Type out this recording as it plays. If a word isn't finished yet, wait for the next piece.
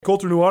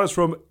Colter Nuanez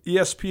from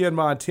ESPN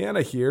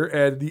Montana here,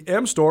 and the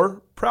M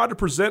Store, proud to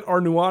present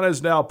our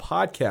Nuanez Now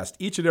podcast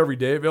each and every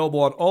day, available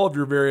on all of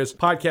your various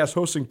podcast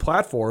hosting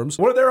platforms.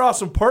 One of their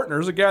awesome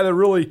partners, a guy that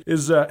really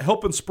is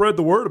helping spread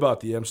the word about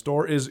the M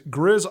Store, is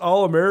Grizz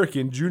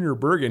All-American Junior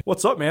Bergen.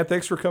 What's up, man?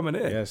 Thanks for coming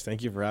in. Yes,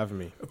 thank you for having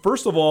me.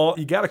 First of all,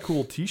 you got a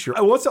cool t-shirt.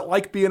 What's it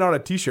like being on a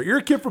t-shirt? You're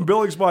a kid from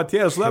Billings,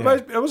 Montana, so that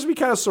must be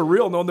kind of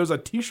surreal knowing there's a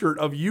t-shirt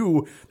of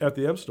you at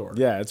the M Store.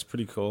 Yeah, it's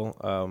pretty cool.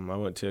 I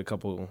went to a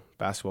couple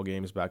basketball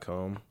games back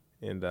home,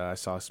 and I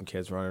saw some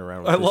kids running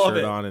around with the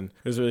shirt on, and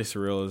it was really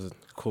surreal. It was a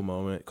cool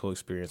moment, cool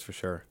experience for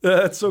sure.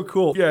 That's so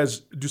cool. You guys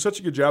do such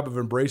a good job of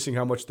embracing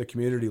how much the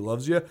community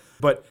loves you.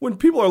 But when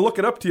people are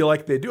looking up to you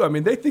like they do,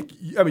 they think,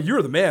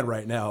 you're the man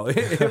right now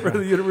for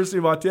the University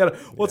of Montana.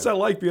 What's that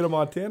like being a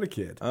Montana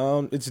kid?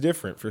 It's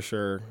different for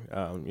sure.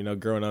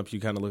 Growing up, you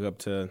kind of look up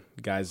to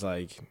guys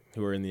like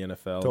who are in the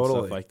NFL and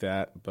stuff like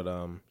that. But,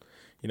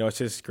 it's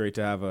just great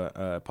to have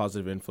a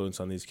positive influence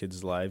on these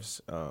kids' lives.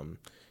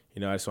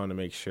 I just want to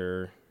make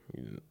sure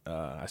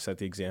I set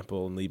the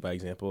example and lead by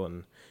example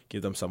and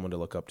give them someone to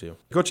look up to.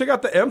 Go check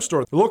out the M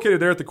Store. They're located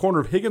there at the corner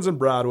of Higgins and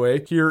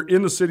Broadway here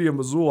in the city of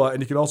Missoula,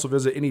 and you can also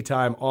visit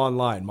anytime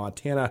online,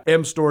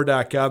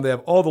 montanamstore.com. They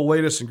have all the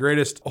latest and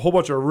greatest, a whole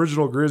bunch of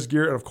original Grizz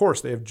gear, and of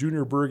course, they have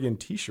Junior Bergen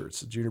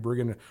t-shirts. Junior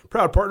Bergen,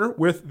 proud partner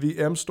with the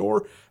M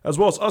Store, as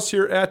well as us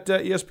here at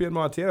ESPN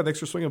Montana. Thanks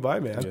for swinging by,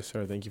 man. Yes,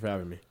 sir. Thank you for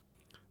having me.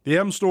 The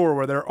M Store,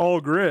 where they're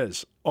all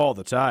Grizz all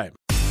the time.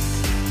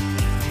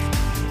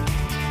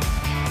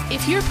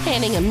 If you're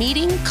planning a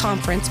meeting,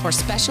 conference, or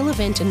special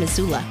event in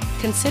Missoula,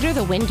 consider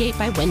the Wingate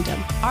by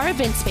Wyndham. Our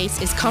event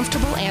space is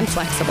comfortable and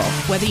flexible.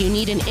 Whether you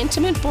need an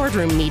intimate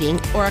boardroom meeting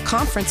or a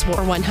conference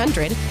for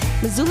 100,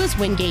 Missoula's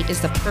Wingate is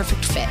the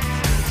perfect fit.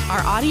 Our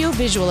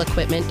audio-visual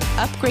equipment,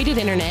 upgraded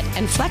internet,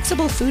 and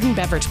flexible food and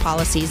beverage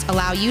policies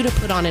allow you to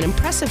put on an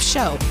impressive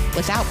show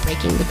without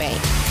breaking the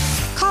bank.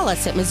 Call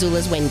us at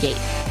Missoula's Wingate,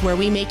 where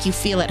we make you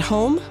feel at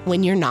home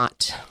when you're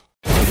not.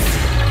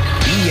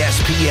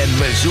 ESPN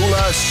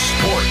Missoula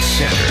Sports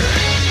Center.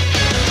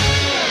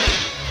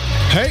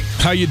 Hey,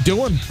 how you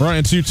doing?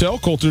 Ryan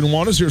Sutel, Colter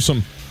Nuanez. Here's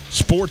some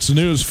sports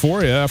news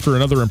for you. After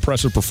another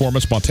impressive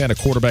performance, Montana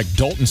quarterback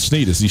Dalton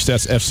Snead is the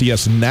Stats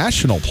FCS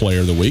National Player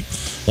of the Week.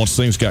 Once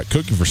things got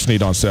cooking for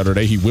Snead on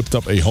Saturday, he whipped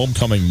up a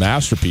homecoming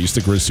masterpiece.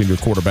 The Grizz senior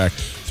quarterback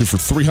threw for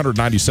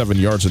 397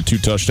 yards and 2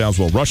 touchdowns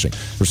while rushing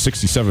for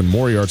 67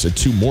 more yards and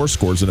 2 more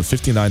scores in a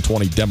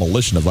 59-20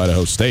 demolition of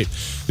Idaho State.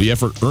 The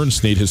effort earned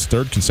Snead his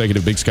 3rd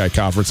consecutive Big Sky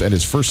Conference and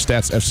his first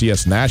Stats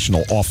FCS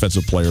National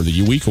Offensive Player of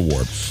the Week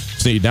award.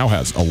 Snead now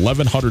has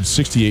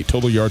 1,168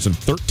 total yards and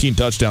 13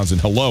 touchdowns in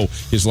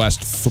his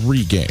last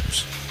 3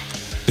 games.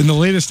 In the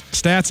latest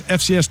Stats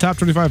FCS Top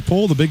 25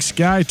 poll, the Big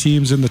Sky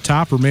teams in the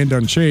top remained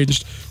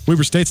unchanged.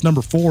 Weber State's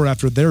number 4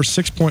 after their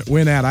 6-point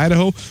win at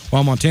Idaho,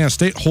 while Montana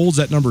State holds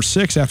at number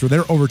 6 after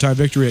their overtime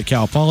victory at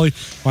Cal Poly.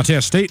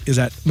 Montana State is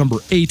at number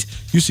 8.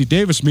 UC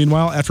Davis,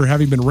 meanwhile, after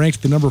having been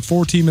ranked the number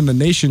 4 team in the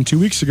nation 2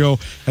 weeks ago,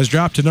 has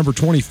dropped to number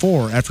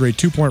 24 after a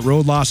 2-point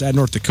road loss at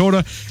North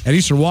Dakota, and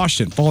Eastern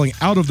Washington falling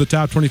out of the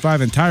top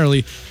 25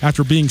 entirely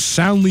after being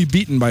soundly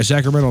beaten by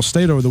Sacramento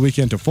State over the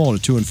weekend to fall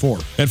to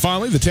 2-4. And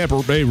finally, the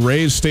Tampa Bay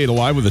Rays stayed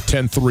alive with a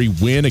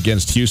 10-3 win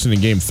against Houston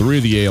in Game 3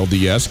 of the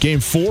ALDS.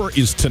 Game 4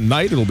 is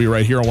tonight. It'll be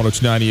right here on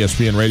 102.9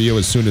 ESPN Radio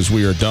as soon as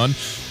we are done.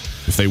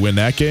 If they win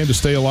that game to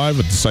stay alive,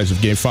 a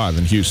decisive Game 5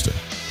 in Houston.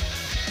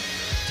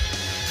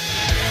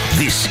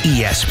 This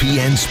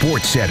ESPN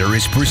Sports Center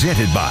is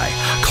presented by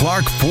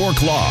Clark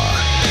Fork Law.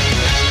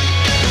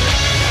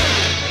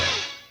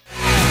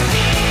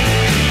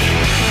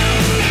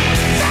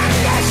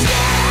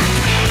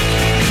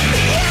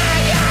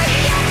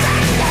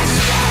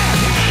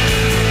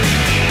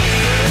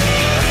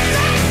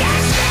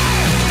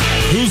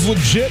 Who's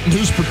legit and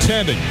who's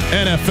pretending?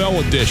 NFL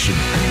edition.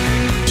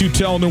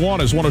 Sutel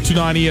Nuanez,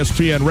 102.9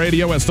 ESPN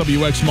Radio,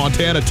 SWX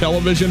Montana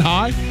Television.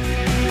 Hi.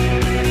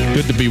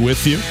 Good to be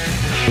with you.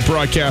 We're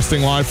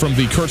broadcasting live from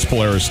the Kurtz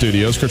Polaris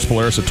studios. Kurtz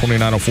Polaris at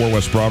 2904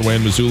 West Broadway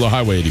in Missoula,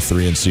 Highway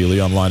 83 in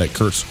Sealy. Online at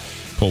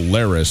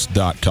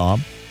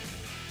kurtzpolaris.com.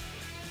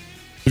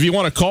 If you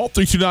want to call,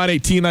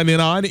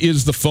 329-1899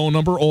 is the phone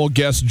number. All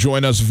guests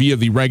join us via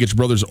the Rangich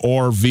Brothers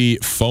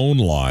RV phone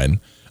line.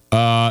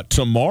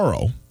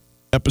 Tomorrow,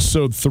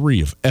 Episode 3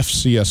 of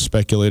FCS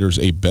Speculators,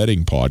 a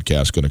betting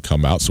podcast, going to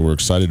come out. So we're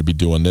excited to be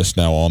doing this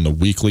now on the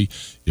weekly.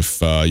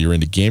 If you're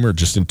into game or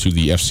just into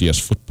the FCS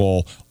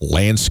football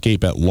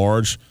landscape at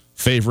large,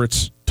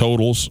 favorites,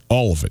 totals,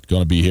 all of it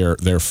going to be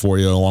there for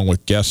you, along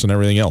with guests and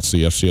everything else.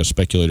 The FCS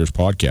Speculators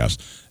podcast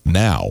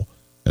now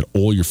at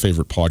all your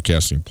favorite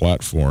podcasting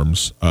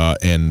platforms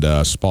and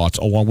spots,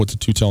 along with the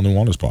Sutel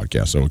Nuanez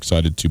podcast. So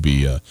excited to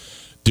be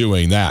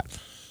doing that.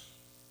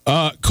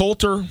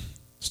 Colter,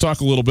 let's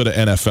talk a little bit of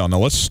NFL. Now,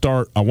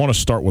 I want to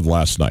start with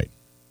last night.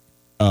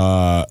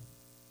 The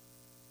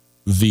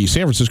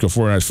San Francisco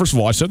 49ers, first of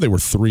all, I said they were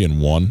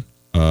 3-1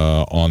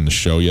 on the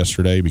show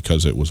yesterday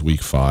because it was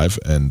week 5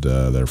 and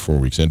they're 4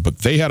 weeks in. But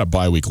they had a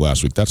bye week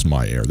last week. That's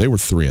my error. They were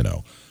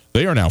 3-0.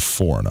 They are now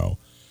 4-0.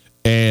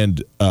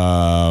 And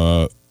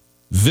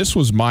this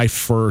was my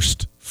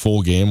first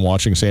full game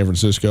watching San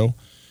Francisco.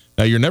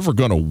 Now, you're never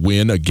going to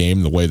win a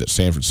game the way that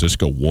San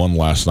Francisco won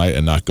last night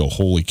and not go,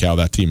 holy cow,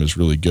 that team is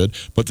really good.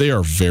 But they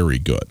are very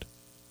good.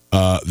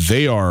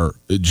 They are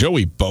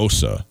Joey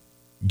Bosa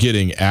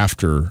getting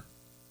after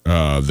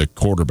the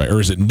quarterback. Or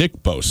is it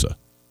Nick Bosa?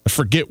 I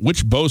forget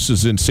which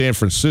Bosa's in San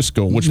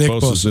Francisco, which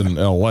Bosa's in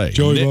L.A.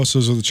 Joey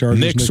Bosa's with the Chargers.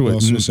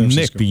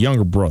 Nick, the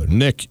younger brother.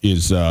 Nick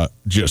is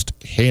just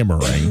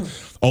hammering,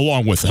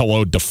 along with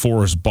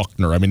DeForest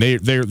Buckner. I mean,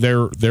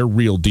 they're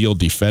real deal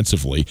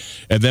defensively.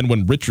 And then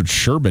when Richard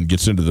Sherman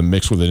gets into the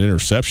mix with an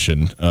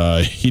interception,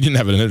 he didn't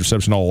have an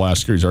interception all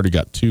last year. He's already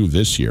got 2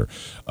 this year.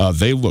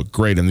 They look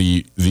great, and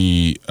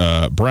the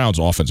Browns'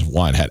 offensive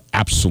line had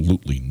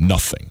absolutely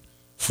nothing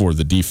for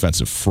the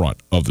defensive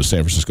front of the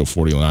San Francisco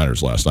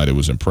 49ers last night. It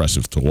was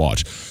impressive to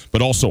watch.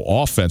 But also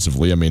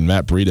offensively, I mean,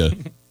 Matt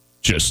Breida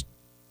just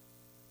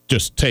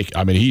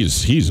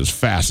he's as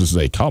fast as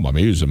they come. I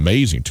mean, it was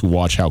amazing to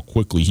watch how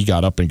quickly he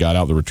got up and got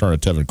out, the return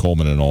of Tevin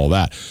Coleman and all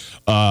that.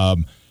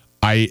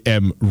 I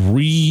am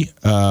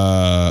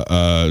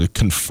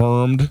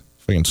confirmed,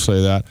 if I can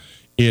say that,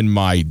 in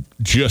my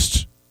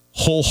just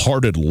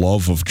wholehearted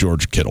love of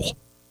George Kittle.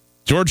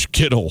 George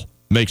Kittle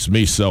makes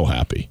me so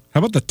happy. How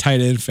about the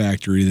tight end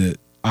factory that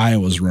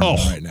Iowa's running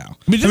right now?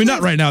 I mean,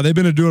 not right now. They've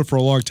been doing it for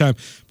a long time.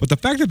 But the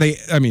fact that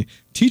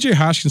TJ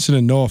Hockenson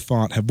and Noah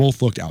Fant have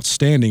both looked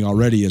outstanding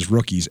already as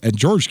rookies. And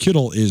George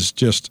Kittle is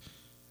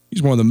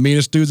he's one of the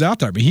meanest dudes out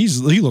there. I mean,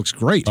 he looks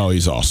great. Oh,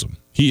 he's awesome.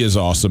 He is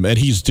awesome. And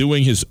he's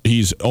doing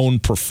his own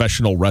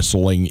professional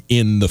wrestling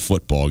in the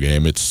football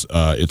game. It's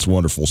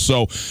wonderful.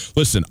 So,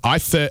 listen, I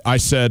said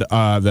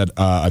that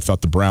I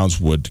thought the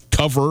Browns would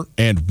cover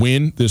and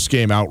win this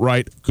game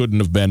outright. Couldn't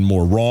have been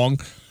more wrong.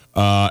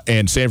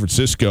 And San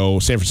Francisco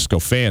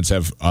fans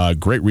have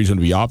great reason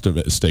to be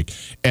optimistic.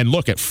 And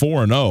look, at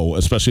 4-0,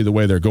 especially the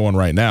way they're going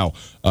right now,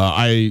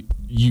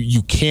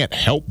 you can't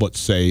help but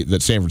say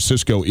that San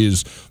Francisco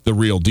is the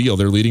real deal.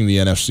 They're leading the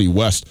NFC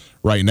West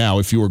right now.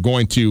 If you were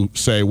going to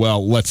say,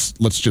 well, let's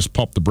just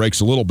pump the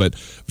brakes a little bit,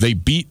 they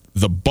beat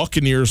the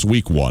Buccaneers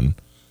week 1.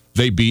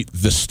 They beat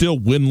the still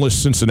winless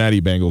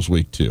Cincinnati Bengals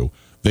week 2.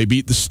 They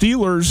beat the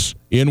Steelers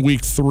in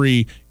week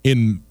 3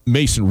 in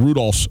Mason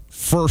Rudolph's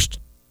first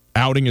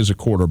outing as a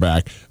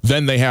quarterback.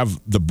 Then they have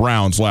the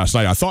Browns last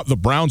night. I thought the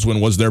Browns win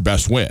was their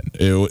best win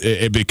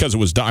because it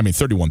was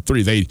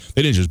 31-3. They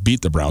didn't just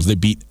beat the Browns. They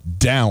beat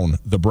down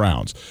the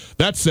Browns.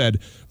 That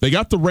said, they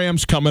got the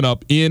Rams coming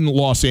up in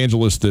Los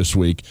Angeles this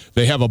week.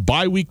 They have a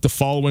bye week the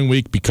following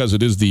week because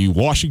it is the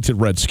Washington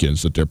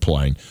Redskins that they're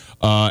playing.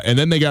 And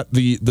then they got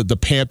the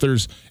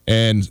Panthers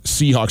and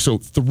Seahawks. So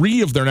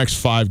 3 of their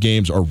next 5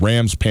 games are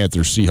Rams,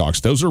 Panthers,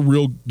 Seahawks.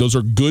 Those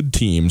are good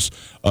teams,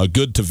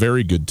 good to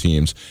very good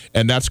teams.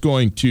 And that's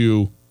going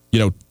to,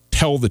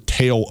 tell the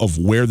tale of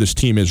where this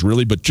team is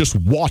really. But just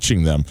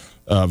watching them,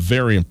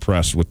 very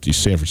impressed with the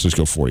San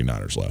Francisco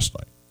 49ers last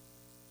night.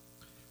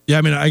 Yeah,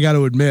 I mean, I got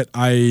to admit,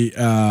 I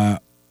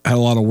had a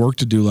lot of work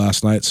to do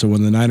last night. So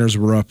when the Niners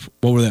were up,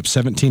 what were they up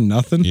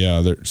 17-0?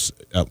 Yeah, there's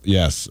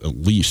yes, at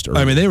least.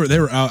 I mean, they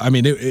were out. I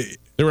mean,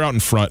 they were out in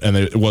front, and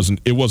it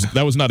wasn't.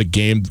 That was not a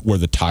game where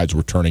the tides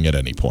were turning at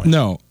any point.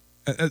 No.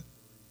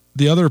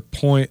 The other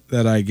point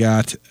that I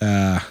got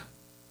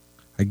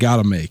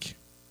to make.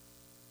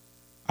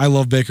 I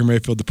love Baker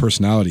Mayfield, the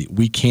personality.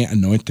 We can't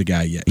anoint the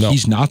guy yet. No.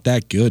 He's not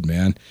that good,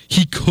 man.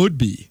 He could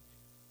be.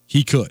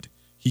 He could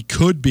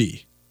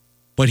be.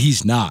 But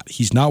he's not.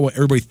 He's not what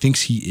everybody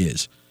thinks he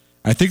is.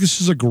 I think this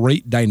is a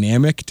great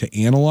dynamic to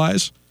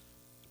analyze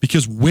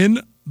because when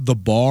the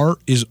bar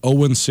is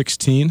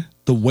 0-16,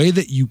 the way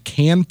that you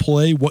can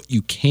play, what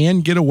you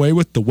can get away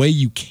with, the way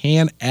you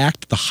can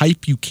act, the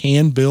hype you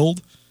can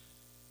build,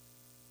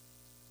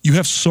 you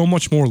have so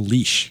much more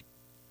leash.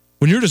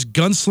 When you're just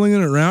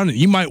gunslinging around and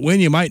you might win,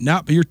 you might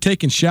not, but you're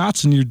taking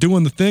shots and you're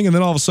doing the thing, and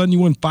then all of a sudden you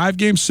win 5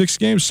 games, 6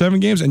 games, 7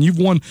 games, and you've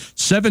won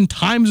 7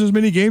 times as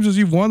many games as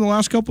you've won the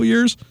last couple of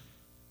years,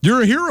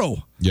 you're a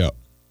hero. Yeah.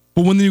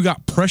 But when you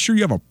got pressure,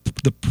 you have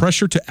the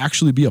pressure to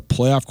actually be a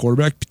playoff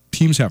quarterback.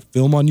 Teams have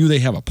film on you. They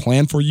have a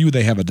plan for you.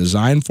 They have a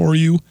design for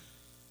you.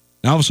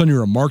 Now all of a sudden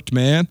you're a marked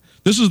man.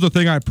 This is the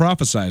thing I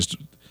prophesized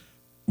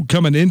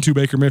coming into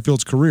Baker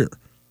Mayfield's career.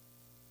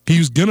 He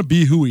was going to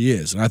be who he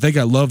is, and I think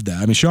I love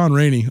that. I mean, Sean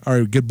Rainey,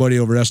 our good buddy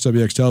over at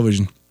SWX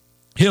Television,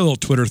 he had a little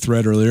Twitter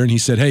thread earlier, and he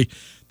said, hey,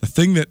 the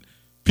thing that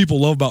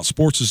people love about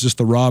sports is just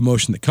the raw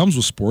emotion that comes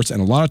with sports,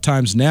 and a lot of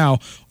times now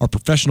our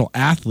professional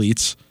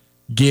athletes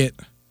get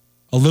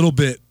a little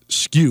bit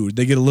skewed.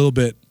 They get a little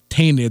bit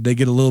tainted. They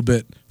get a little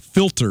bit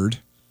filtered.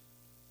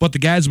 But the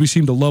guys we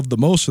seem to love the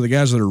most are the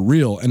guys that are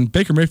real. And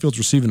Baker Mayfield's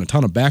receiving a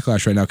ton of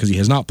backlash right now because he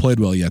has not played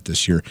well yet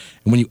this year.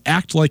 And when you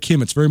act like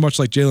him, it's very much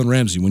like Jalen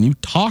Ramsey. When you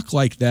talk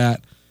like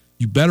that,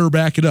 you better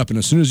back it up. And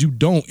as soon as you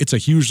don't, it's a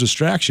huge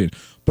distraction.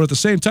 But at the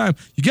same time,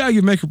 you got to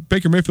give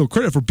Baker Mayfield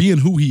credit for being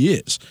who he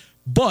is.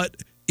 But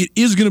it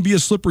is going to be a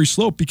slippery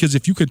slope because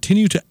if you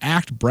continue to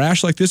act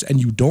brash like this and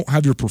you don't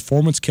have your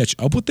performance catch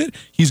up with it,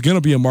 he's going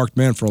to be a marked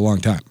man for a long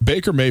time.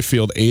 Baker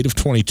Mayfield, 8 of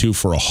 22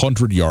 for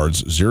 100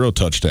 yards, 0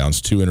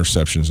 touchdowns, 2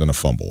 interceptions, and a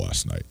fumble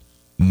last night.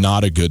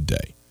 not a good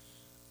day.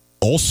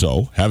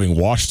 Also, having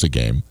watched the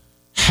game,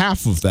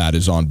 half of that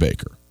is on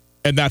Baker.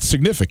 And that's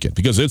significant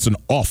because it's an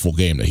awful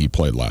game that he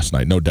played last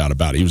night, no doubt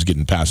about it. He was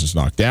getting passes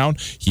knocked down.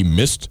 He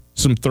missed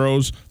some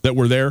throws that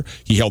were there.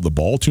 He held the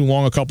ball too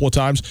long a couple of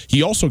times.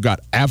 He also got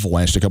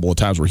avalanched a couple of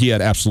times where he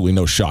had absolutely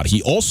no shot.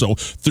 He also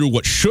threw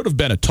what should have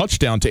been a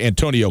touchdown to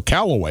Antonio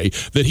Callaway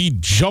that he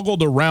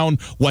juggled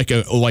around like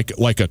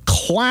a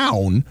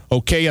clown,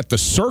 okay, at the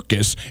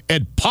circus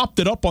and popped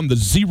it up on the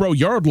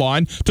 0-yard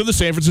line to the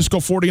San Francisco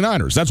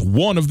 49ers. That's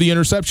one of the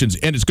interceptions,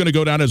 and it's going to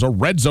go down as a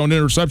red zone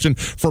interception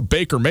for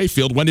Baker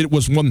Mayfield when it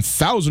was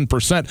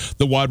 1,000%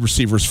 the wide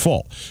receiver's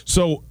fault.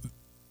 So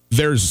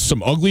there's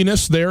some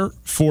ugliness there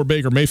for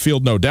Baker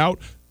Mayfield, no doubt.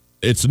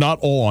 It's not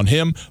all on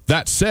him.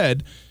 That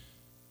said,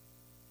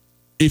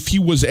 if he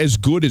was as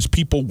good as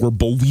people were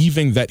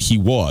believing that he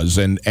was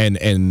and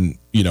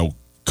you know,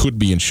 could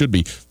be and should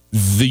be,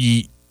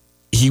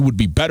 he would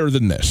be better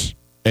than this.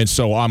 And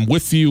so I'm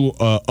with you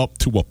up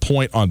to a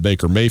point on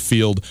Baker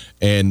Mayfield.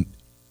 And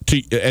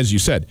as you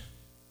said,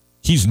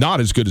 he's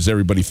not as good as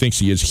everybody thinks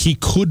he is. He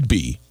could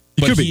be,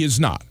 but he is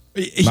not.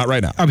 Not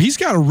right now. I mean, he's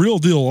got a real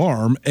deal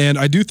arm, and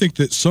I do think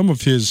that some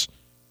of his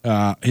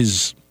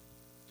gunslinger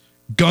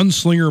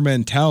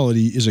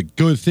mentality is a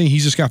good thing.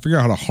 He's just got to figure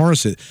out how to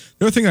harness it.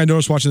 The other thing I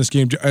noticed watching this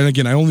game, and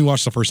again, I only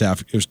watched the first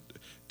half. It was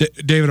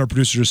David, our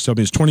producer, just told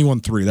me it's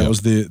 21-3.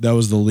 That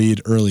was the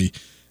lead early,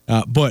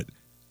 but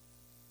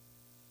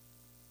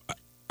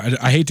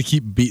I hate to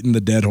keep beating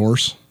the dead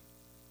horse,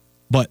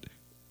 but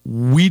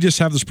we just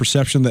have this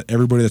perception that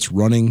everybody that's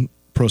running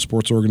pro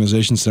sports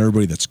organizations and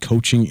everybody that's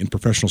coaching in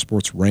professional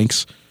sports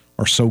ranks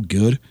are so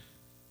good.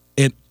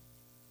 And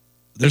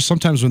there's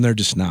sometimes when they're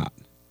just not.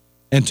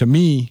 And to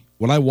me,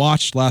 what I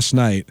watched last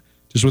night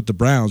just with the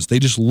Browns, they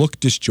just look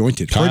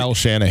disjointed. Kyle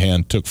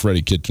Shanahan took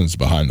Freddie Kitchens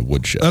behind the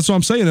woodshed. That's what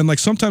I'm saying. And like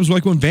sometimes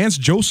like when Vance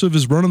Joseph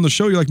is running the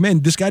show, you're like,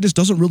 man, this guy just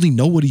doesn't really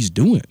know what he's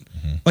doing.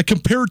 Mm-hmm. Like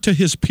compared to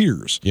his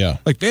peers. Yeah.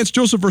 Like Vance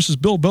Joseph versus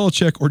Bill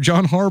Belichick or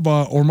John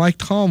Harbaugh or Mike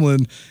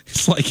Tomlin.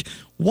 It's like,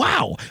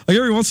 wow. Like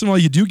every once in a while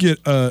you do get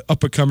a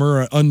up-and-comer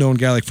or an unknown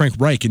guy like Frank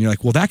Reich, and you're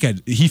like, well, that guy,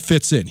 he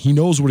fits in. He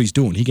knows what he's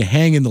doing. He can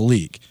hang in the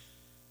league.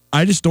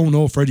 I just don't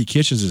know if Freddie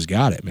Kitchens has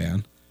got it,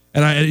 man.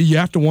 And you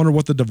have to wonder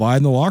what the divide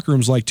in the locker room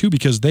is like, too,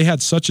 because they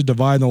had such a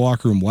divide in the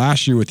locker room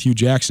last year with Hugh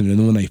Jackson, and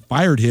then when they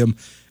fired him,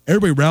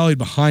 everybody rallied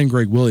behind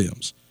Greg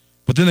Williams.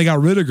 But then they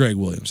got rid of Greg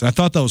Williams. And I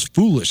thought that was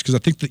foolish because I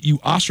think that you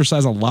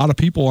ostracize a lot of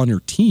people on your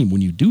team when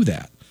you do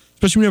that,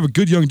 especially when you have a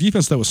good young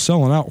defense that was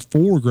selling out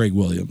for Greg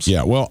Williams.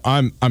 Yeah, well,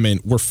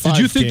 we're 5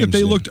 Did you think that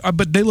they in. looked?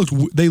 But they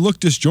looked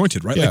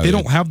disjointed, right? Yeah, like they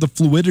don't have the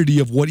fluidity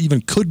of what even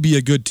could be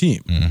a good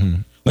team. Mm-hmm.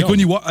 Like when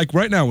you like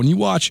right now when you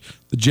watch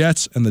the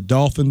Jets and the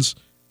Dolphins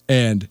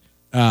and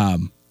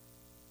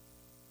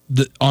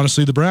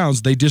honestly the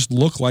Browns, they just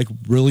look like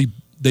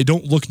they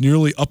don't look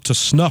nearly up to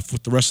snuff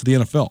with the rest of the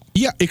NFL.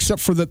 Yeah,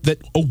 except for that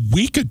a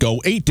week ago,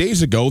 8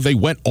 days ago, they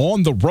went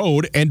on the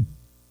road and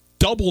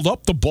doubled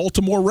up the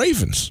Baltimore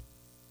Ravens.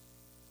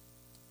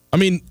 I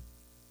mean,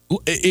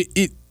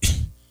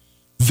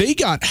 they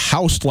got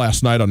housed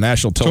last night on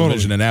national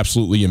television and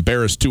absolutely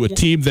embarrassed to a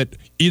team that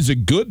is a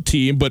good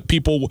team, but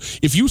people,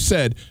 if you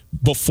said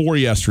before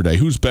yesterday,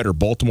 who's better,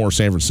 Baltimore or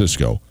San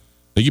Francisco,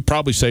 you'd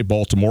probably say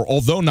Baltimore,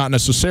 although not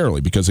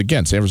necessarily, because,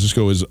 again, San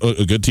Francisco is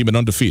a good team and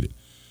undefeated.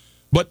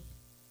 But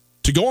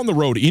to go on the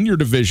road in your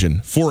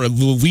division for a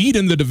lead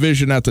in the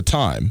division at the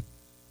time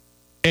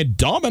and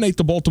dominate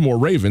the Baltimore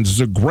Ravens is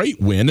a great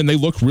win, and they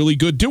look really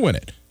good doing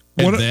it.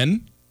 And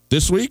then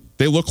this week,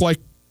 they look like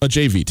a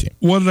JV team.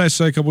 What did I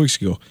say a couple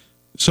weeks ago?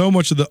 So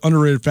much of the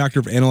underrated factor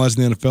of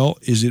analyzing the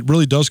NFL is it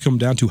really does come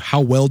down to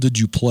how well did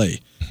you play.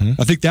 Mm-hmm.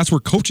 I think that's where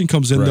coaching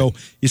comes in, though,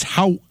 is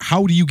how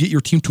do you get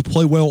your team to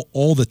play well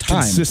all the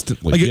time?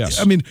 Consistently, yes.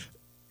 I mean,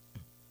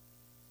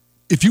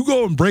 if you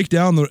go and break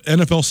down the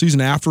NFL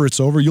season after it's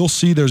over, you'll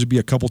see there's be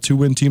a couple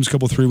 2-win teams, a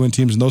couple 3-win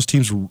teams, and those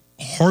teams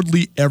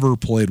hardly ever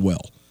played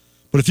well.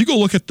 But if you go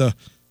look at the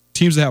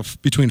teams that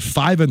have between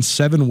 5 and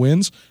 7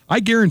 wins,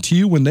 I guarantee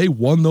you when they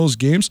won those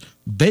games,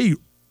 they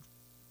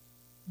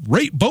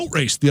boat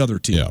raced the other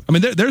team. Yeah. I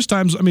mean, there's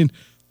times, I mean,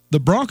 the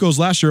Broncos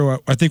last year,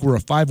 I think, were a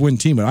 5-win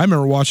team, and I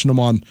remember watching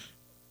them on,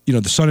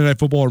 the Sunday Night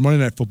Football or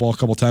Monday Night Football a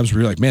couple times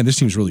where you're like, man, this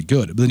team's really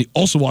good. But then you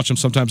also watch them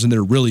sometimes and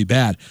they're really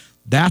bad.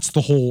 That's the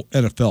whole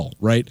NFL,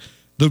 right?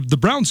 The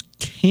Browns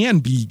can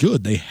be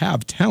good. They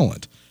have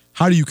talent.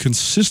 How do you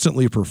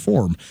consistently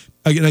perform?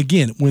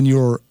 Again, when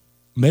your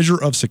measure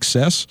of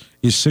success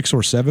is 6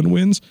 or 7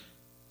 wins,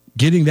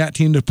 getting that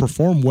team to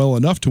perform well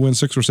enough to win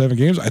 6 or 7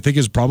 games, I think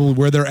is probably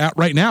where they're at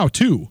right now,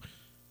 too.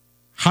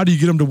 How do you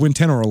get them to win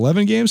 10 or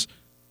 11 games?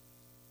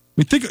 I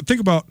mean,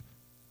 think about,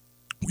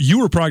 you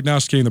were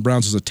prognosticating the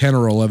Browns as a 10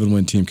 or 11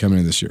 win team coming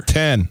in this year.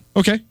 10.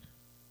 Okay.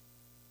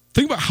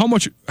 Think about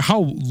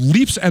how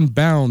leaps and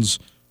bounds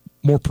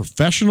more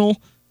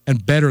professional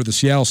and better the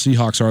Seattle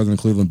Seahawks are than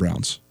the Cleveland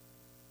Browns.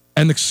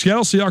 And the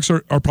Seattle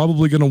Seahawks are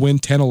probably going to win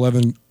 10,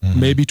 11,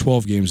 maybe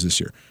 12 games this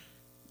year.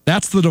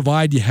 That's the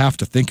divide you have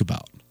to think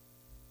about.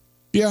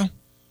 Yeah.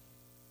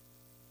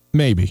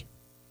 Maybe.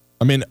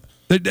 I mean,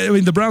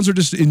 The Browns are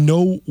just in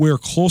nowhere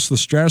close to the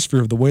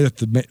stratosphere of the way that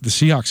the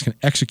Seahawks can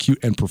execute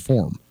and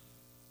perform.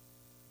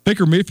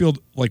 Baker Mayfield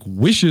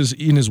wishes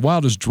in his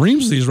wildest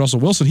dreams that he's Russell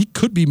Wilson. He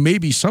could be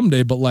maybe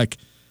someday, but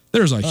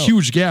there's a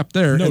huge gap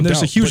there. No and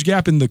there's doubt, a huge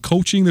gap in the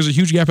coaching. There's a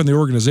huge gap in the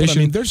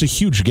organization. There's a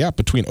huge gap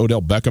between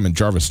Odell Beckham and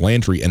Jarvis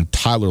Landry and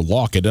Tyler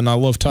Lockett, and I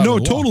love Tyler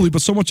Lockett. No, totally,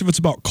 but so much of it's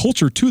about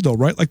culture too, though,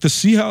 right? The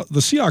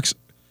Seahawks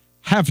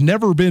have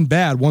never been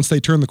bad once they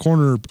turn the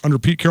corner under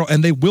Pete Carroll,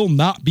 and they will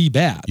not be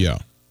bad. Yeah.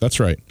 That's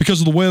right. Because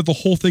of the way that the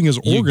whole thing is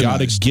organized. You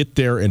got to get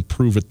there and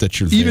prove it that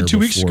you're there. Even 2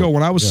 weeks ago,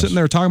 when I was sitting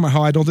there talking about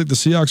how I don't think the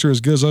Seahawks are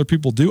as good as other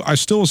people do, I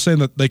still was saying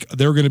that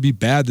they're going to be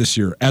bad this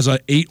year as an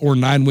 8 or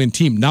 9 win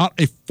team, not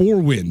a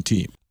 4-win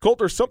team. Colt,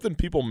 there's something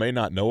people may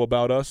not know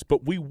about us,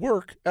 but we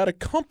work at a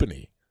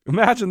company.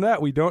 Imagine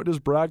that. We don't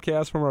just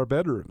broadcast from our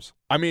bedrooms.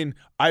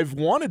 I've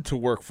wanted to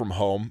work from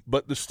home,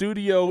 but the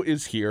studio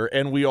is here,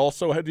 and we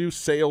also do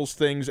sales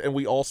things, and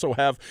we also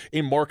have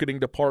a marketing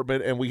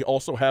department, and we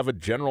also have a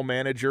general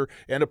manager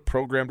and a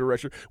program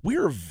director. We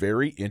are a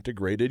very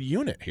integrated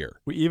unit here.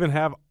 We even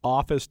have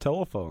office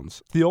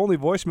telephones. The only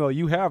voicemail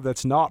you have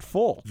that's not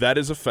full. That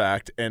is a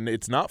fact, and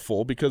it's not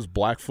full because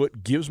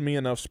Blackfoot gives me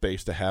enough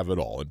space to have it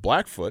all. And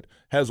Blackfoot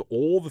has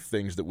all the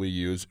things that we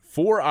use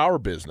for our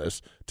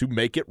business to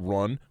make it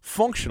run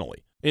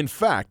functionally. In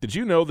fact, did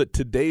you know that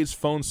today's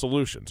phone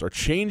solutions are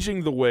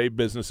changing the way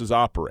businesses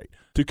operate?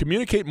 To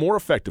communicate more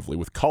effectively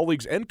with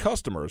colleagues and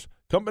customers,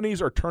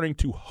 companies are turning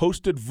to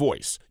hosted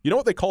voice. You know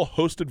what they call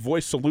hosted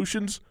voice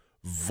solutions?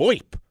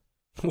 VoIP.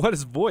 What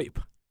is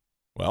VoIP?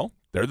 Well,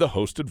 they're the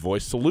hosted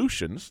voice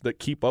solutions that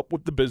keep up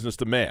with the business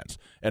demands.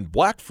 And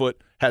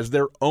Blackfoot has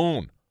their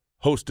own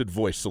hosted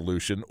voice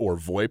solution, or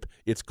VoIP.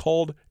 It's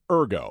called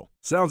Ergo.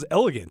 Sounds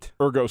elegant.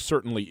 Ergo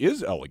certainly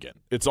is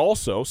elegant. It's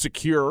also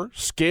secure,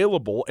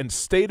 scalable, and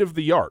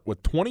state-of-the-art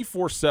with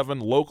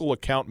 24/7 local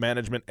account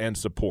management and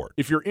support.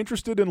 If you're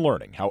interested in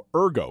learning how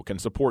Ergo can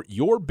support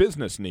your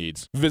business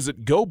needs,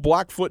 visit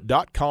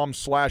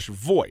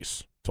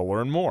goblackfoot.com/voice to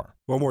learn more.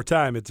 One more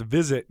time, it's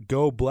visit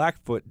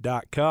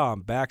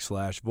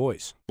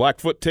goblackfoot.com/voice.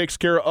 Blackfoot takes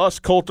care of us,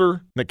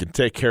 Coulter, and it can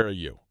take care of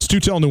you. It's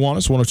Tutel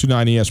Nuanez,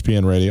 102.9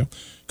 ESPN Radio.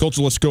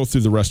 Coulter, let's go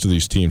through the rest of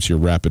these teams here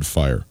rapid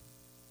fire.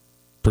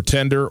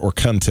 Pretender or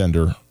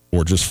contender,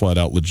 or just flat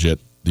out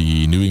legit,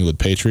 the New England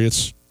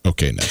Patriots?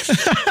 Okay, next.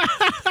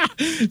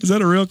 Is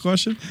that a real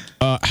question?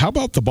 How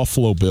about the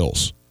Buffalo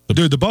Bills?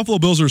 Dude, the Buffalo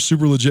Bills are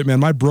super legit, man.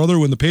 My brother,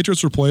 when the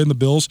Patriots were playing the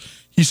Bills,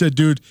 he said,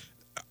 dude,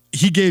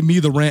 he gave me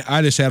the rant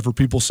I just had for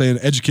people saying,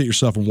 educate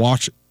yourself and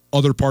watch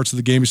other parts of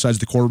the game besides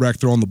the quarterback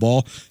throwing the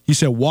ball. He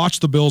said, watch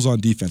the Bills on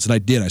defense. And I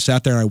did. I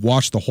sat there and I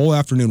watched the whole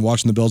afternoon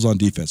watching the Bills on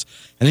defense.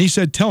 And he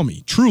said, tell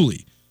me,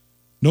 truly,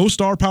 no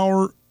star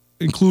power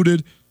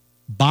included,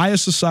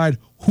 bias aside,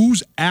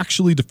 who's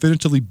actually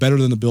definitively better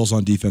than the Bills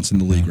on defense in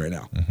the league right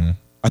now? Mm-hmm.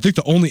 I think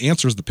the only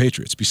answer is the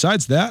Patriots.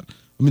 Besides that,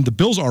 the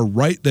Bills are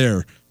right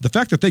there. The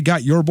fact that they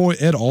got your boy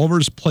Ed Oliver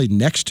to play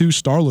next to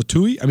Star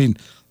Latui,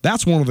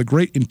 that's one of the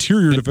great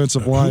interior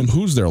defensive line.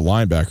 Who's their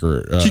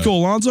linebacker? Kiko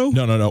Alonso?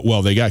 No.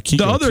 Well, they got Kiko.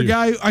 The other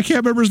guy, I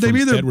can't remember his name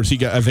either. Edwards. He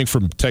got, I think,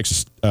 from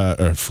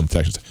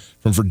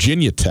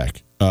Virginia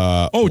Tech.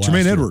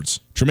 Tremaine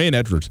Edwards. Tremaine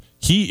Edwards.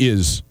 He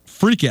is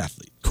freak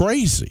athlete,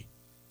 crazy.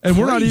 And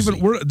we're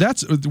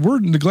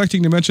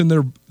neglecting to mention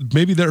their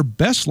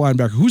best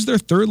linebacker. Who's their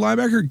third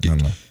linebacker? Give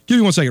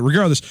me 1 second.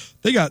 Regardless,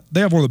 they have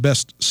one of the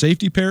best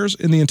safety pairs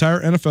in the entire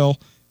NFL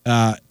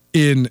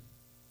in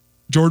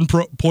Jordan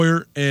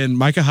Poyer and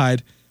Micah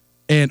Hyde,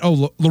 and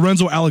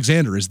Lorenzo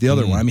Alexander is the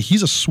other one.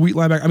 He's a sweet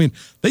linebacker.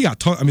 They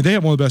got they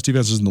have one of the best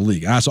defenses in the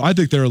league. So I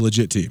think they're a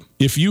legit team.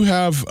 If you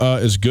have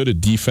as good a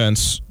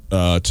defense,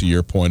 to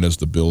your point, as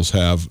the Bills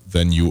have,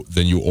 then you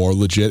are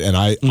legit. And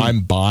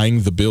I'm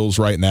buying the Bills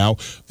right now.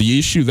 The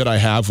issue that I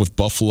have with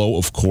Buffalo,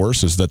 of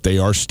course, is that they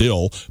are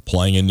still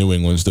playing in New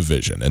England's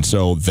division. And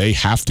so they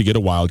have to get a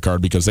wild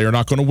card because they are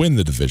not going to win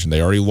the division.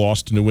 They already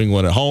lost to New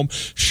England at home.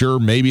 Sure,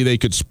 maybe they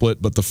could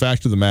split, but the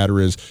fact of the matter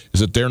is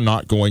that they're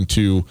not going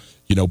to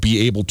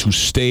be able to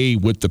stay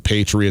with the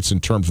Patriots in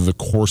terms of the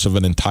course of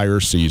an entire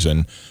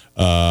season.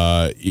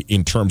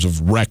 In terms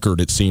of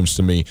record, it seems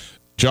to me.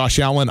 Josh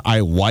Allen, I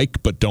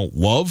like but don't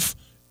love.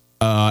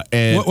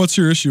 And what's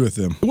your issue with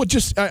him? Well,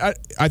 just I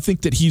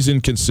think that he's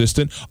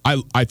inconsistent.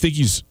 I think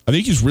he's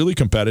really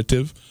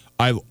competitive.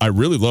 I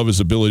really love his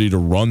ability to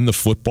run the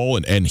football,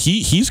 and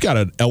he's got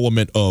an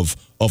element of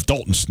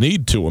Dalton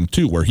Snead to him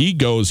too, where he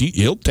goes,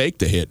 he'll take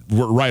the hit,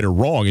 right or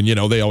wrong. And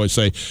they always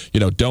say,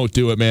 don't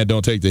do it, man,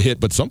 don't take the hit.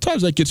 But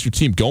sometimes that gets your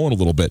team going a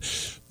little bit.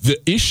 The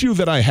issue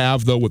that I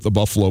have though with the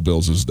Buffalo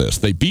Bills is this: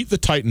 they beat the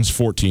Titans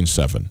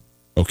 14-7.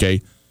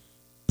 Okay.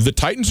 The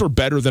Titans are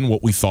better than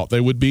what we thought they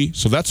would be,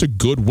 so that's a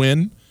good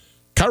win.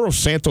 Cairo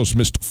Santos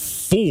missed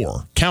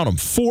 4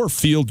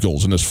 field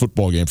goals in this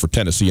football game for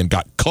Tennessee and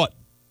got cut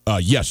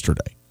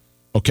yesterday.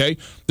 Okay?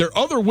 Their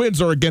other wins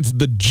are against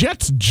the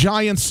Jets,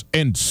 Giants,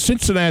 and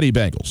Cincinnati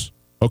Bengals.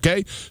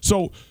 Okay?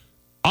 So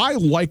I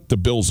like the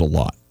Bills a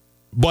lot,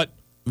 but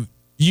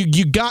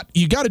You got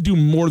to do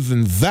more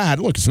than that.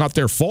 Look, it's not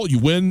their fault. You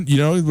win,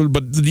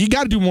 but you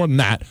got to do more than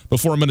that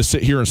before I'm going to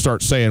sit here and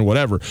start saying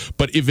whatever.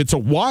 But if it's a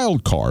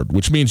wild card,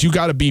 which means you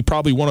got to be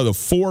probably one of the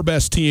 4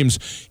 best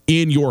teams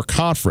in your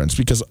conference,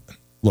 because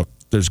look,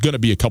 there's going to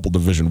be a couple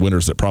division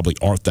winners that probably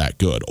aren't that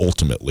good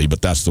ultimately,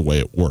 but that's the way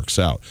it works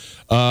out.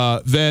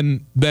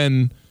 Then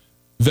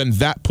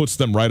that puts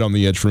them right on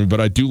the edge for me. But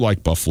I do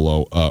like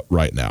Buffalo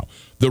right now.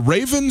 The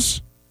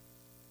Ravens,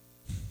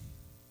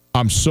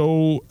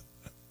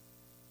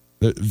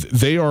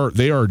 They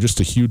are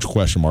just a huge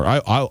question mark.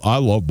 I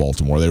love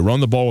Baltimore. They run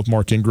the ball with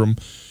Mark Ingram,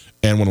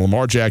 and when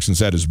Lamar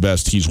Jackson's at his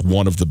best, he's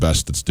one of the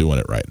best that's doing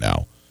it right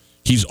now.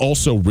 He's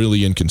also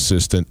really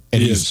inconsistent,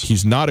 and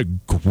he's not a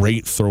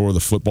great thrower of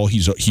the football.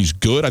 He's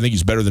good. I think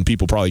he's better than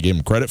people probably gave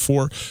him credit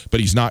for, but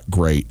he's not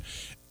great.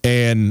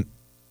 And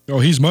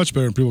he's much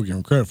better than people give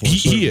him credit for.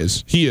 He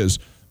is.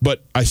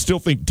 But I still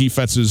think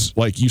defenses,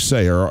 like you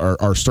say,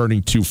 are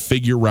starting to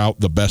figure out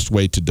the best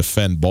way to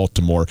defend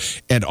Baltimore.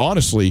 And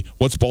honestly,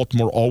 what's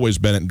Baltimore always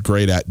been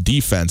great at?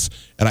 Defense.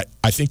 And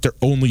I think they're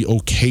only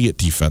okay at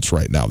defense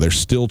right now. They're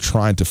still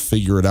trying to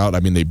figure it out.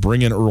 I mean, they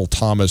bring in Earl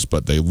Thomas,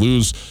 but they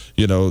lose,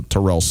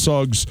 Terrell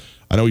Suggs.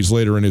 I know he's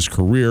later in his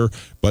career,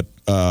 but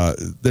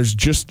there's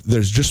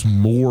just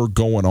more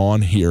going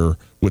on here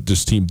with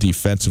this team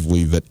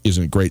defensively that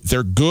isn't great.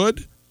 They're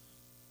good,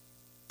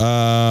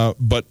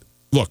 but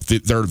look,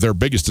 their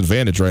biggest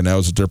advantage right now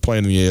is that they're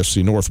playing in the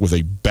AFC North with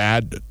a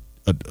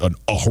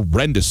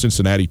horrendous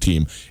Cincinnati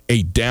team,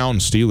 a down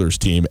Steelers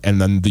team,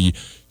 and then the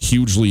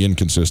hugely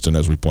inconsistent,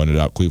 as we pointed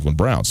out, Cleveland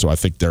Browns. So I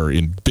think they're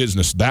in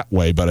business that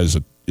way, but as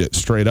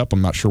straight up,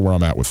 I'm not sure where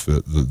I'm at with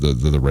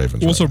the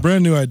Ravens. Well, it's a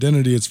brand new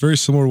identity. It's very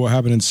similar to what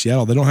happened in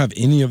Seattle. They don't have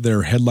any of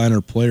their headliner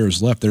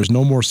players left. There's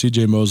no more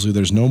C.J. Mosley.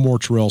 There's no more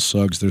Terrell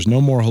Suggs. There's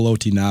no more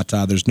Haloti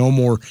Ngata. There's no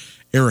more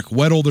Eric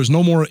Weddle. There's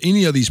no more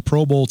any of these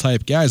Pro Bowl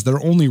type guys.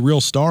 Their only real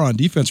star on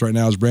defense right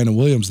now is Brandon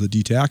Williams, the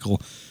D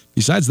tackle.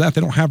 Besides that, they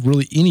don't have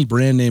really any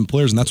brand name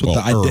players, and that's what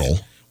Earl.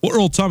 Well,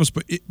 Earl Thomas,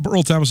 but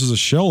Earl Thomas is a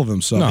shell of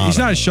himself. He's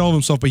not a shell of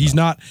himself, but he's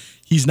not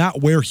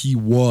where he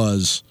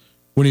was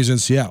when he was in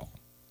Seattle.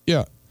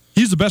 Yeah,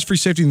 he's the best free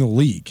safety in the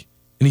league,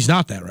 and he's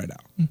not that right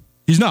now.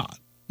 He's not.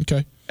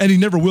 Okay. And he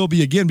never will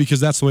be again because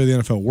that's the way the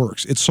NFL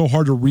works. It's so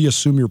hard to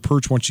reassume your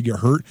perch once you get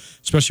hurt,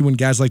 especially when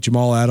guys like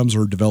Jamal Adams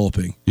are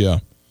developing.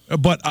 Yeah.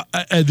 But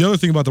the other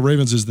thing about the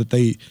Ravens is that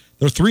they're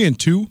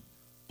 3-2,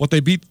 but they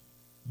beat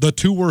the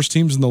 2 worst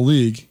teams in the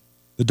league,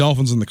 the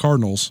Dolphins and the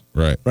Cardinals.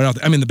 Right out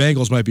there. I mean, the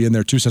Bengals might be in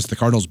there too, since the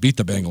Cardinals beat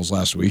the Bengals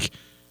last week.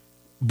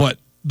 But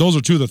those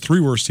are 2 of the 3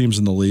 worst teams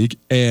in the league,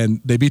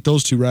 and they beat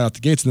those 2 right out the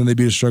gates, and then they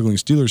beat a struggling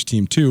Steelers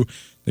team too.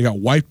 They got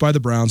wiped by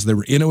the Browns. They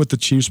were in it with the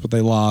Chiefs, but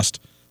they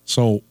lost.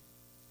 So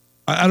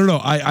I don't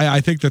know.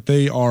 I think that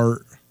they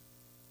are.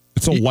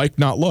 It's a like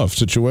not love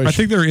situation. I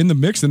think they're in the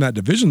mix in that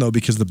division though,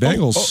 because the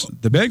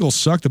Bengals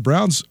suck, the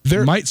Browns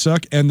might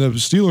suck, and the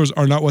Steelers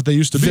are not what they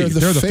used to be.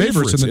 They're the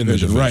favorites in the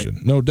division, right?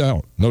 No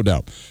doubt.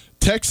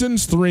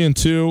 Texans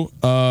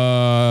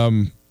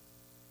 3-2.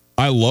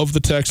 I love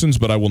the Texans,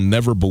 but I will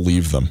never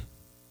believe them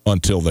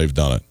until they've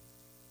done it.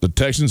 The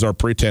Texans are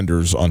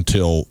pretenders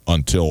until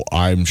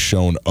I'm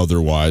shown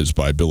otherwise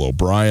by Bill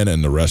O'Brien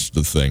and the rest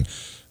of the thing.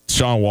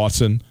 Sean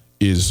Watson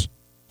is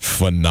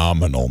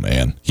phenomenal,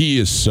 man. He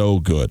is so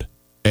good.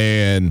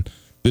 And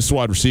this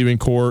wide receiving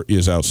core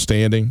is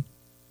outstanding.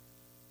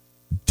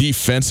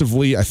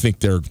 Defensively, I think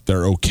they're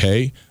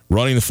okay.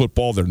 Running the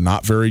football, they're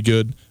not very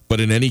good. But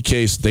in any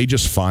case, they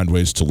just find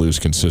ways to lose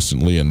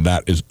consistently, and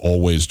that is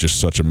always just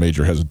such a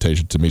major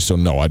hesitation to me. So,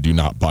 no, I do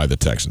not buy the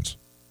Texans.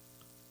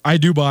 I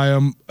do buy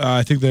them.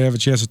 I think they have a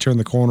chance to turn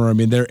the corner. I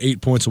mean, they're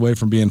 8 points away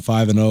from being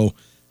 5-0,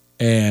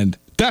 and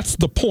that's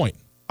the point.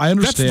 I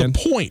understand.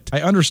 That's the point.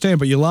 I understand,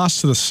 but you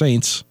lost to the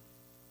Saints.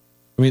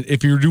 I mean,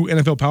 if you do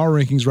NFL power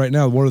rankings right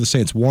now, what are the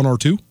Saints, 1 or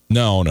 2?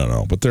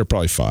 No, but they're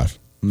probably 5.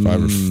 5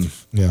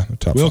 or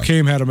top Will 5.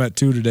 Kame had them at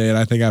 2 today, and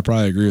I think I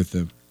probably agree with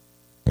him.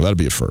 Well, that'd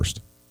be a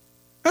first.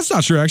 That's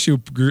not true.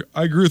 Actually,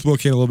 I agree with Will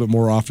Kane a little bit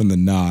more often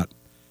than not.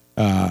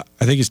 I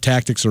think his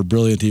tactics are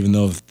brilliant, even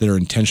though they're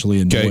intentionally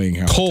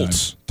annoying. Okay.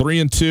 Colts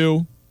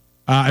 3-2.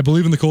 I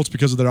believe in the Colts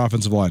because of their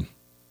offensive line.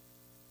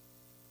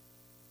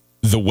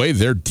 The way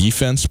their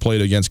defense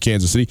played against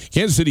Kansas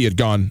City had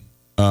gone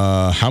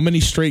how many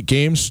straight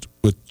games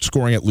with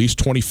scoring at least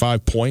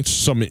 25 points?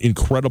 Some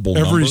incredible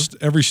number.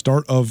 Every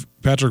start of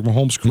Patrick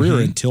Mahomes' career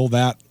until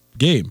that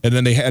game. And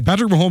then they had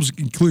Patrick Mahomes,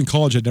 including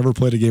college, had never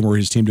played a game where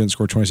his team didn't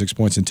score 26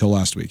 points until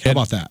last week. How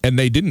about that? And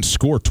they didn't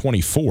score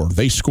 24.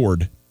 They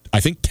scored, I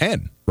think,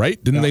 10,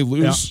 right? Didn't they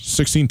lose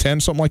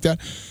 16-10, something like that?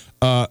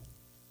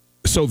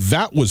 So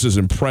that was as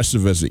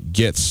impressive as it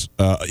gets.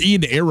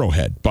 In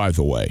Arrowhead, by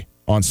the way,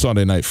 on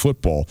Sunday Night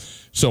Football.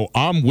 So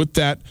I'm with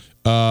that.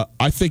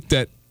 I think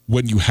that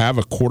when you have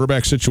a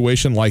quarterback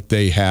situation like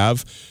they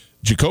have,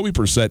 Jacoby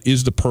Brissett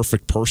is the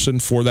perfect person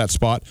for that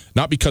spot.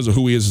 Not because of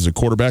who he is as a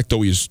quarterback,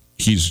 though he's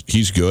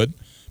good,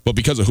 but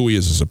because of who he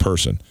is as a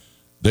person.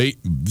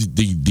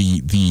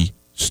 The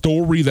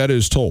story that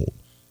is told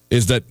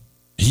is that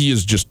he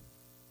is just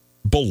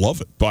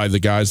beloved by the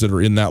guys that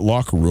are in that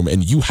locker room,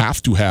 and you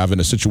have to have in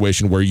a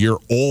situation where your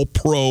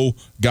all-pro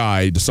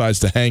guy decides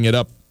to hang it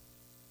up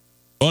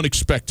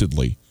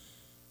unexpectedly,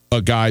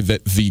 a guy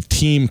that the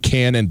team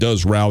can and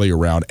does rally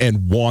around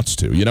and wants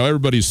to. You know,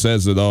 everybody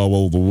says that,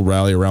 we'll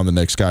rally around the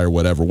next guy or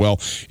whatever. Well,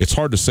 it's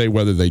hard to say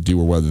whether they do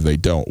or whether they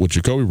don't. With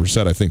Jacoby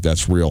Brissett, I think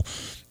that's real.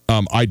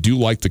 I do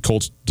like the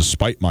Colts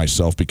despite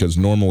myself, because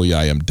normally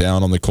I am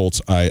down on the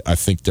Colts. I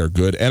think they're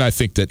good, and I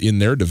think that in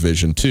their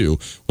division too,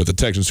 with the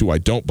Texans, who I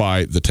don't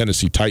buy, the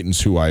Tennessee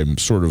Titans, who I'm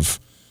sort of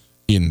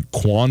in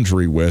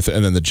quandary with,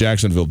 and then the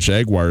Jacksonville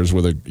Jaguars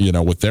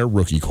with their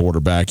rookie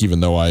quarterback, even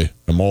though I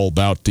am all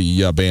about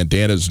the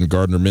bandanas and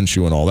Gardner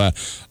Minshew and all that,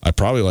 I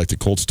probably like the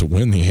Colts to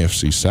win the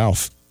AFC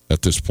South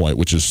at this point,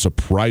 which is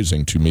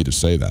surprising to me to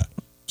say that.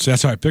 So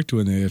that's how I picked to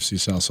win the AFC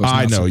South. So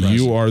I know, surprising.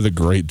 You are the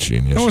great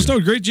genius. No, it's no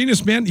great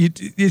genius, man.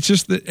 It's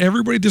just that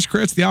everybody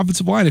discredits the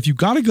offensive line. If you've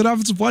got a good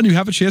offensive line, you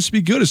have a chance to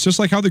be good. It's just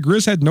like how the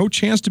Grizz had no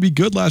chance to be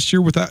good last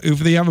year if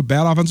they have a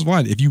bad offensive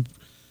line.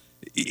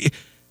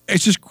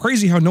 It's just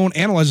crazy how no one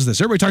analyzes this.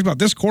 Everybody talks about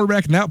this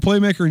quarterback and that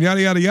playmaker and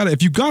yada, yada, yada.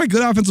 If you've got a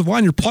good offensive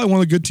line, you're probably one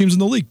of the good teams in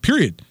the league,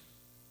 period.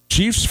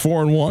 Chiefs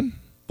 4-1.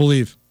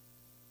 Believe.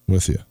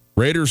 With you.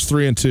 Raiders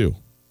 3-2.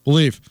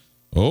 Believe.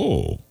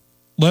 Oh.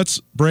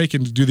 Let's break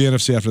and do the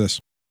NFC after this.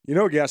 You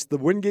know, guys, the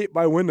Wingate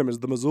by Wyndham is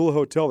the Missoula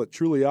hotel that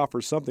truly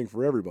offers something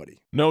for everybody.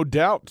 No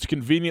doubt. It's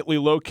conveniently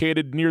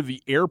located near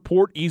the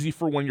airport, easy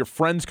for when your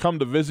friends come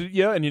to visit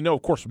you. And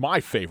of course,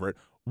 my favorite,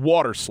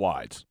 water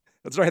slides.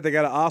 That's right. They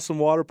got an awesome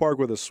water park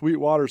with a sweet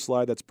water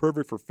slide that's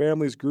perfect for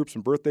families, groups,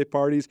 and birthday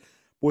parties.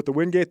 But with the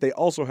Wingate, they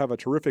also have a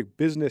terrific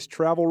business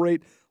travel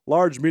rate,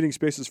 large meeting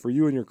spaces for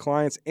you and your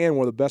clients, and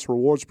one of the best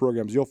rewards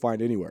programs you'll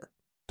find anywhere.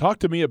 Talk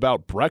to me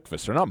about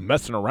breakfast. They're not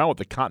messing around with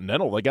the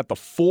Continental. They got the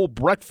full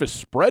breakfast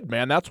spread,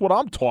 man. That's what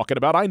I'm talking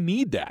about. I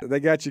need that.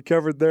 They got you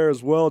covered there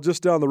as well.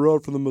 Just down the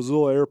road from the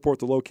Missoula Airport,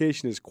 the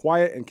location is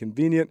quiet and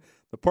convenient.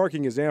 The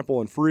parking is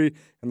ample and free,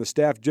 and the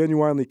staff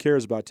genuinely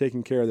cares about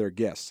taking care of their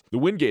guests. The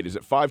Wingate is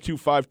at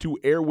 5252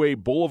 Airway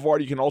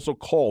Boulevard. You can also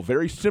call.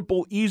 Very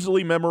simple,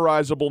 easily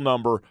memorizable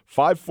number,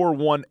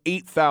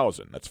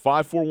 541-8000. That's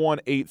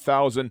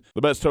 541-8000.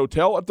 The best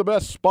hotel at the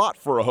best spot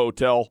for a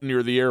hotel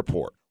near the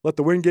airport. Let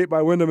the Wingate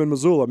by Wyndham in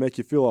Missoula make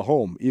you feel at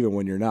home, even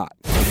when you're not.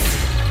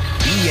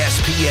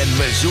 ESPN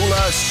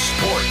Missoula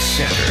Sports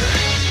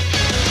Center.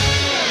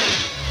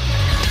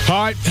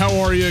 Hi, how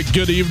are you?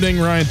 Good evening.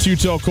 Ryan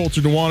Tutel,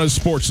 Colter Nuanez,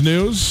 Sports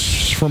News.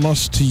 From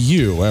us to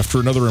you. After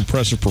another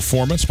impressive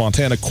performance,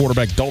 Montana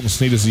quarterback Dalton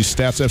Snead is the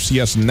Stats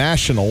FCS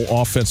National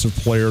Offensive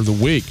Player of the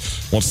Week.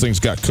 Once things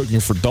got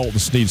cooking for Dalton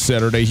Snead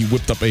Saturday, he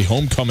whipped up a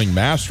homecoming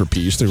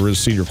masterpiece. There was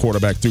senior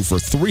quarterback threw for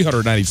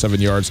 397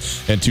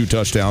 yards and 2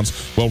 touchdowns,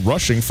 while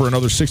rushing for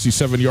another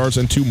 67 yards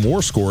and 2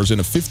 more scores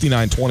in a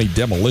 59-20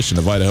 demolition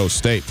of Idaho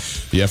State.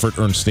 The effort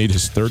earned Snead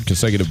his 3rd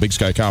consecutive Big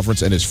Sky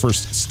Conference and his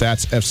first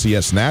Stats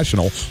FCS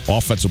National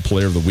Offensive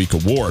Player of the Week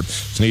award.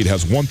 Snead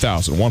has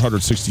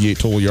 1,168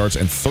 total yards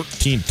and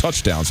 13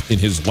 touchdowns in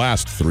his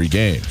last 3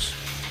 games.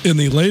 In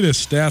the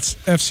latest Stats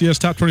FCS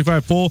Top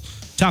 25 poll,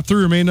 top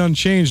 3 remained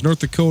unchanged. North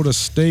Dakota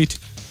State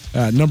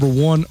number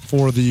 1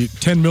 for the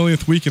 10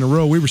 millionth week in a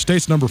row. Weber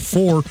State's number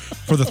 4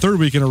 for the 3rd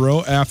week in a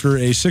row after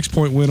a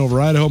 6-point win over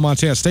Idaho.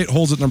 Montana State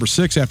holds at number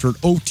 6 after an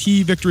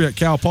OT victory at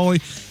Cal Poly,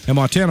 and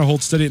Montana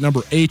holds steady at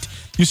number 8.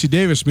 UC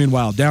Davis,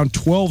 meanwhile, down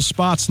 12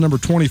 spots, number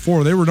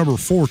 24. They were number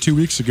 4 2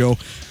 weeks ago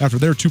after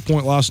their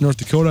 2-point loss to North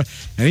Dakota.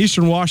 And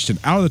Eastern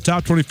Washington out of the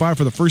top 25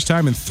 for the first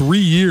time in 3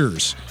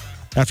 years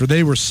after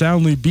they were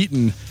soundly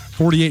beaten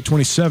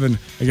 48-27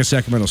 against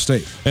Sacramento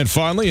State. And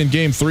finally, in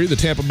Game 3, the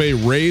Tampa Bay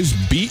Rays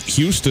beat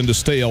Houston to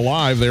stay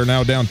alive. They're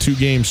now down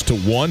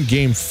 2-1.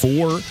 Game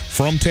 4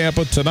 from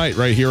Tampa tonight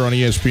right here on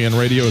ESPN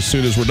Radio as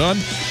soon as we're done.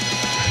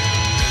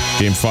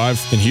 Game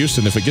 5 in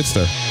Houston if it gets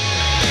there.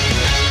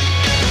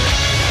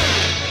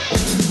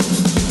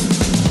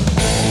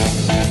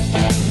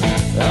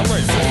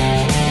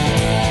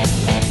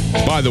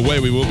 By the way,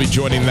 we will be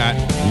joining that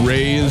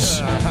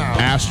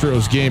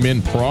Rays-Astros game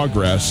in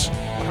progress.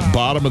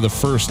 Bottom of the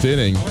first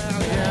inning.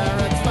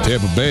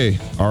 Tampa Bay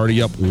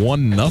already up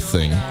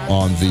 1-0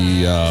 on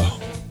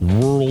the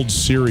World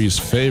Series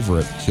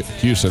favorite,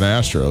 Houston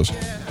Astros.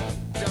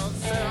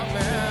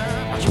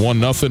 It's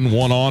 1-0,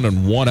 1 on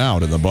and 1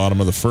 out in the bottom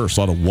of the first.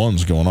 A lot of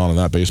ones going on in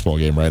that baseball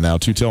game right now.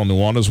 Tutel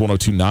Nuanez,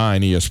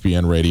 102.9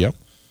 ESPN Radio.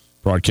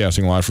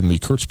 Broadcasting live from the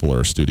Kurtz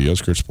Polaris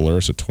studios. Kurtz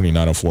Polaris at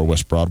 2904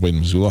 West Broadway in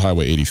Missoula,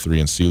 Highway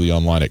 83 in Sealy,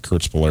 online at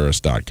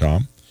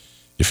kurtzpolaris.com.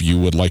 If you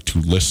would like to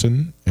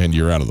listen and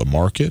you're out of the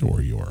market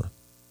or you're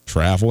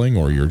traveling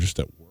or you're just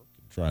at work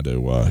and trying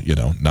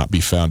to, not be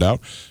found out,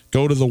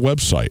 go to the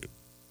website.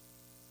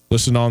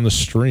 Listen on the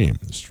stream.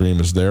 The stream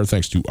is there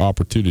thanks to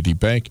Opportunity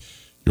Bank,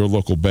 your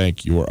local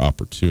bank, your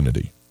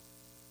opportunity.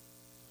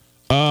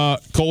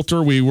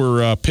 Colter, we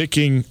were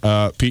picking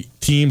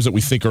teams that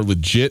we think are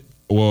legit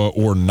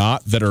or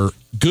not, that are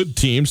good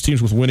teams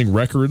with winning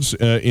records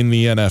in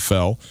the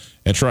NFL,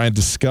 and try and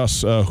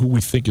discuss who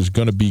we think is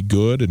going to be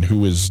good and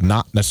who is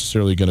not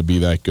necessarily going to be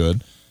that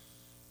good.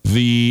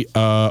 The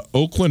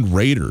Oakland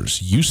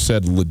Raiders, you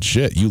said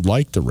legit. You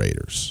like the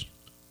Raiders.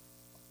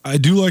 I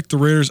do like the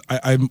Raiders.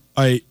 I'm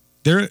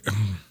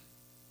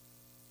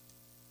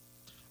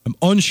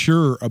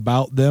unsure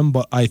about them,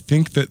 but I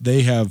think that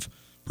they have.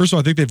 First of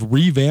all, I think they've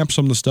revamped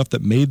some of the stuff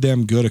that made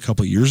them good a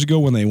couple of years ago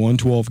when they won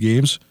 12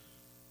 games.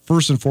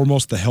 First and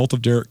foremost, the health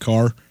of Derek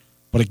Carr.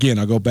 But again,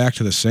 I'll go back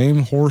to the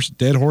same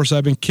dead horse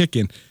I've been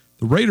kicking.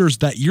 The Raiders,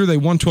 that year they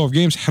won 12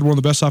 games, had one of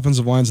the best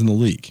offensive lines in the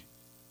league.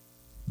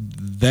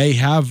 They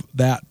have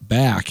that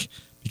back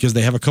because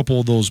they have a couple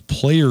of those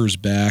players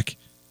back,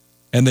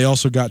 and they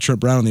also got Trent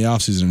Brown in the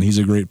offseason, and he's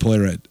a great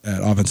player at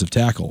offensive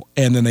tackle.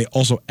 And then they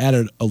also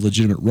added a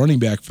legitimate running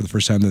back for the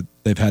first time that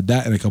they've had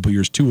that in a couple of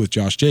years, too, with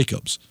Josh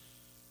Jacobs.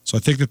 So I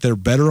think that they're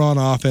better on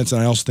offense,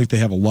 and I also think they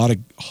have a lot of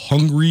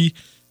hungry,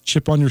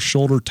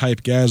 chip-on-your-shoulder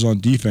type guys on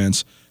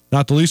defense,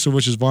 not the least of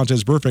which is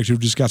Vontaze Burfict, who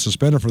just got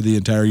suspended for the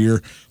entire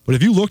year. But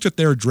if you looked at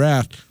their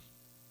draft,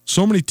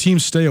 so many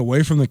teams stay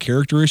away from the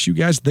character issue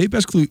guys. They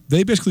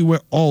basically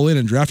went all in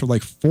and drafted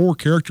like 4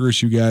 character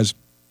issue guys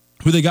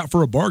who they got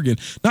for a bargain.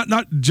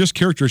 Not just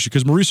character issue,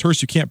 because Maurice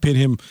Hurst, you can't pin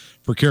him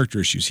for character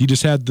issues. He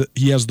just has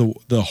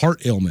the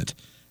heart ailment.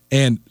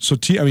 And so,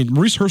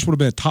 Maurice Hurst would have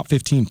been a top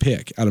 15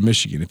 pick out of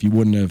Michigan if he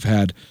wouldn't have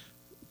had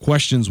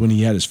questions when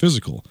he had his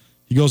physical.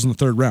 He goes in the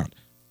 3rd round.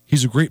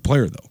 He's a great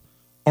player, though.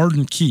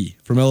 Arden Key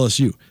from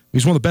LSU.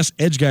 He's one of the best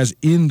edge guys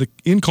in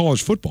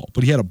college football,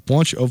 but he had a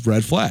bunch of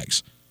red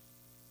flags.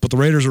 But the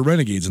Raiders are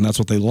renegades, and that's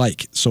what they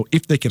like. So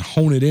if they can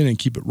hone it in and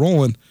keep it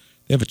rolling,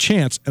 they have a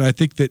chance. And I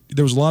think that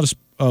there was a lot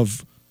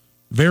of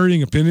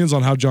varying opinions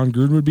on how John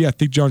Gruden would be. I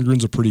think John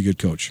Gruden's a pretty good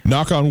coach.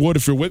 Knock on wood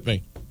if you're with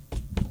me.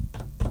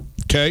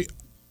 Okay,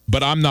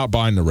 but I'm not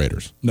buying the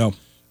Raiders. No.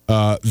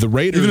 The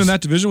Raiders, even in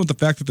that division, with the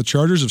fact that the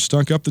Chargers have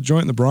stunk up the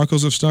joint and the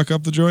Broncos have stunk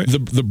up the joint?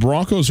 The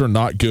Broncos are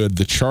not good.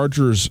 The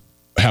Chargers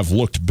have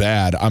looked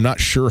bad. I'm not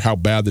sure how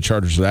bad the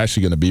Chargers are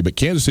actually going to be, but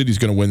Kansas City's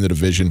going to win the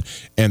division,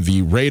 and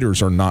the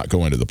Raiders are not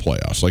going to the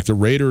playoffs. Like, the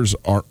Raiders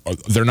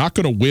they're not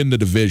going to win the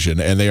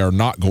division, and they are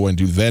not going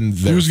to then.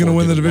 Who's going to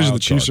win the division? The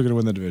Chiefs are going to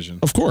win the division.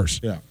 Of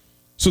course. Yeah.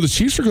 So the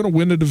Chiefs are going to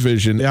win the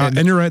division. Yeah,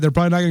 and you're right. They're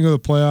probably not going to go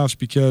to the playoffs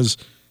because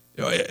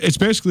it's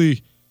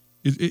basically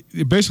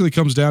it basically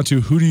comes down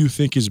to who do you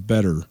think is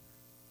better.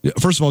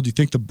 First of all, do you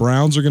think the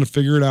Browns are going to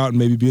figure it out and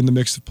maybe be in the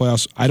mix of the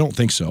playoffs? I don't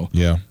think so.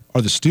 Yeah.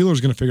 Are the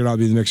Steelers going to figure it out and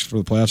be in the mix for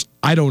the playoffs?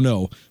 I don't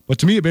know. But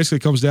to me, it basically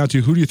comes down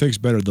to who do you think is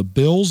better, the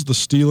Bills, the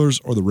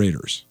Steelers, or the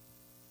Raiders?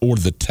 Or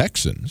the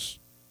Texans.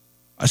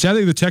 I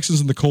think the Texans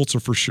and the Colts are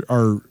for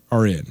sure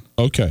are in.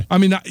 Okay. I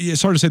mean,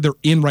 it's hard to say they're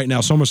in right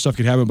now. So much stuff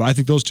could happen, but I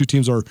think those 2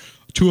 teams are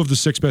 2 of the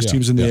 6 best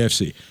teams in the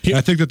AFC. And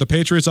I think that the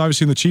Patriots,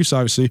 obviously, and the Chiefs,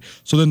 obviously.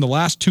 So then the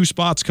last 2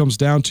 spots comes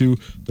down to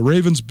the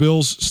Ravens,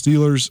 Bills,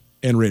 Steelers,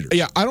 and Raiders.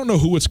 Yeah, I don't know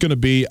who it's going to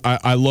be.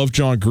 I love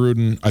John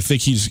Gruden. I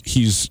think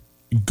he's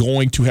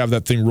going to have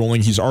that thing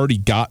rolling. He's already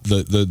got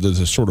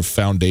the sort of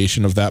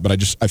foundation of that, but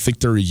I think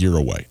they're a year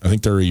away. I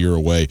think they're a year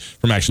away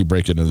from actually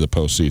breaking into the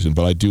postseason,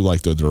 but I do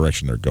like the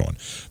direction they're going.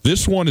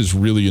 This one is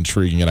really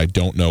intriguing, and I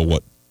don't know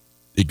what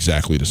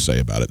exactly to say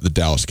about it. The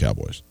Dallas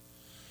Cowboys.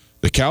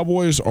 The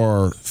Cowboys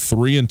are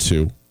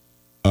 3-2.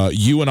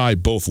 You and I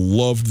both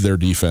loved their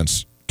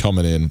defense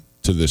coming in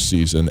to this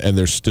season, and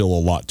there's still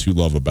a lot to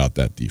love about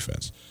that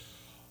defense.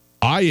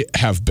 I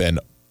have been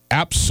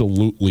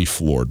absolutely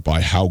floored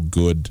by how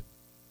good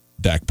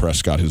Dak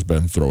Prescott has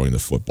been throwing the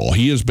football.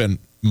 He has been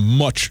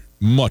much,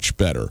 much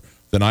better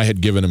than I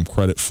had given him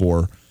credit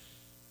for.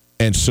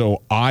 And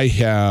so I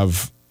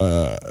have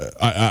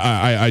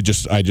I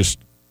just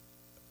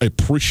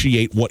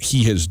appreciate what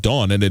he has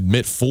done and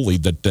admit fully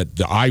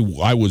that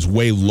I was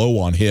way low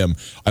on him.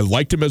 I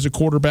liked him as a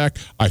quarterback.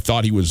 I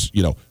thought he was,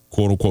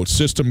 quote-unquote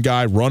system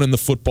guy, running the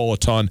football a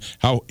ton.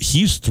 How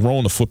he's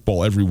throwing the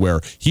football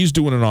everywhere. He's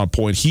doing it on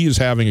point. He is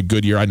having a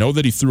good year. I know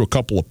that he threw a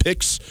couple of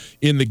picks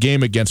in the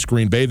game against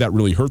Green Bay. That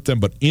really hurt them,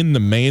 but in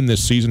the main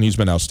this season, he's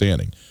been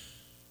outstanding.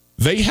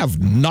 They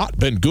have not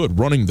been good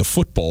running the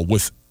football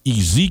with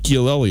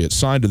Ezekiel Elliott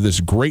signed to this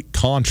great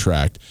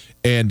contract,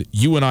 and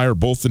you and I are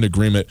both in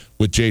agreement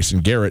with Jason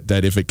Garrett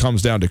that if it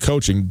comes down to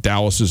coaching,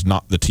 Dallas is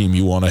not the team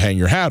you want to hang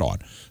your hat on.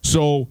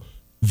 So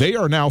they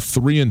are now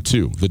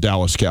 3-2, the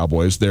Dallas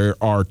Cowboys. They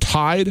are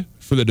tied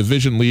for the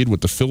division lead with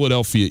the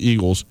Philadelphia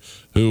Eagles,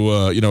 who,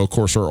 of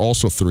course, are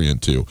also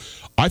 3-2.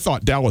 I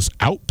thought Dallas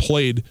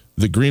outplayed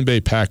the Green Bay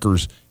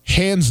Packers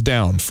hands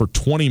down for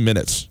 20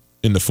 minutes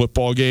in the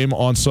football game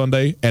on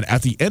Sunday, and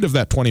at the end of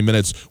that 20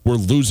 minutes, we're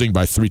losing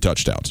by 3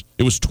 touchdowns.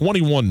 It was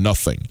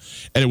 21-0,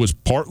 and it was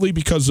partly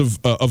because of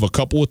a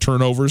couple of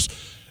turnovers.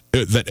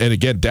 And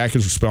again, Dak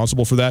is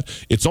responsible for that.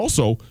 It's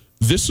also,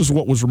 this is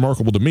what was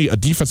remarkable to me, a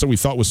defense that we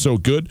thought was so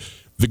good.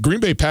 The Green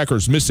Bay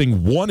Packers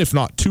missing 1, if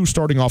not 2,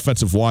 starting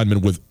offensive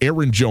linemen with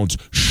Aaron Jones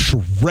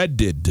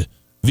shredded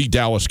the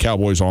Dallas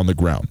Cowboys on the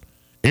ground.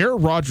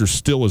 Aaron Rodgers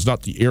still is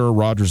not the Aaron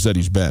Rodgers that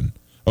he's been.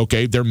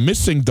 Okay, they're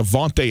missing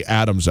Devontae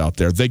Adams out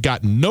there. They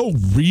got no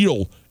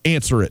real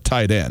answer at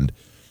tight end.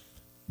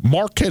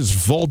 Marquez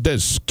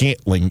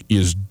Valdes-Scantling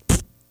is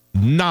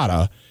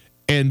nada,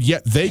 and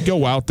yet they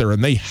go out there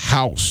and they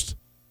housed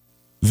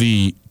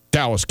the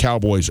Dallas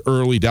Cowboys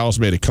early. Dallas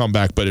made a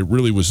comeback, but it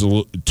really was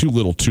too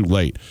little too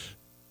late.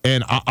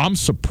 And I'm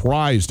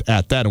surprised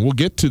at that. And we'll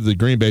get to the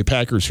Green Bay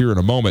Packers here in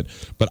a moment.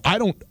 But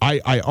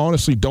I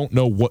honestly don't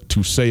know what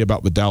to say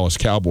about the Dallas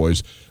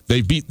Cowboys.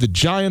 They beat the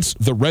Giants,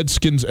 the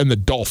Redskins, and the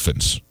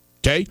Dolphins.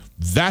 Okay?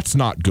 That's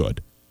not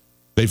good.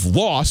 They've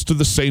lost to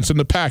the Saints and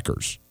the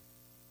Packers.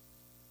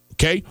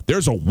 Okay?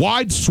 There's a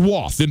wide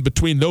swath in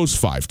between those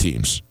 5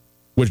 teams,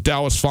 which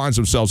Dallas finds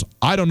themselves.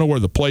 I don't know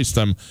where to place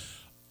them.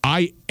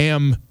 I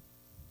am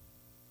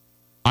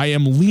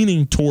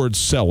leaning towards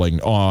selling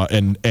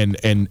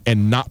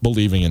and not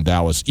believing in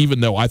Dallas,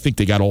 even though I think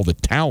they got all the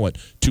talent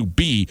to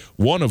be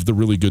one of the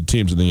really good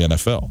teams in the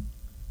NFL.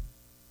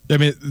 I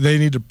mean, they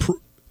need to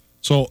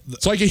so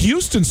it's like a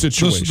Houston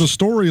situation. The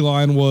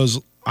storyline was,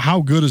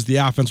 how good is the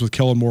offense with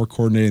Kellen Moore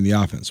coordinating the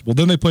offense? Well,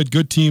 then they played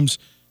good teams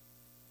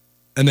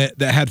and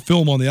that had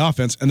film on the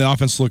offense, and the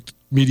offense looked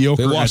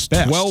mediocre. They lost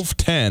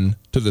 12-10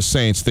 to the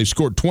Saints. They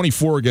scored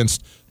 24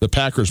 against the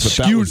Packers, but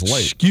that was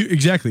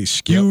late.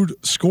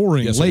 Skewed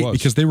scoring late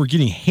because they were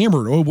getting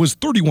hammered. Oh, it was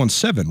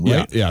 31-7,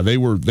 right? Yeah, they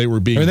were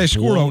being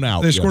blown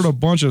out. They scored a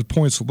bunch of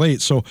points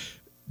late. So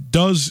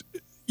this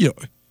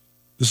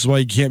is why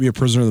you can't be a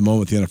prisoner of the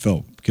moment with the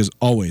NFL, because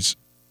always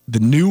the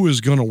new is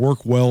going to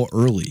work well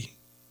early.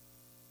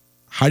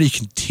 How do you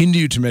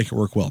continue to make it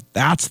work well?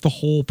 That's the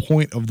whole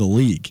point of the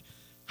league.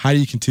 How do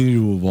you continue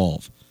to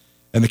evolve?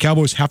 And the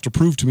Cowboys have to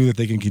prove to me that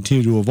they can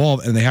continue to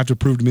evolve, and they have to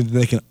prove to me that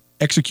they can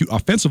execute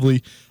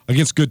offensively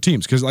against good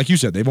teams. Because, like you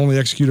said, they've only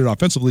executed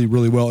offensively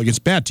really well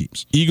against bad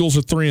teams. Eagles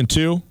are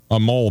 3-2.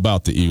 I'm all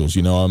about the Eagles.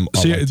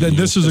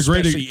 This is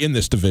especially in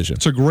this division.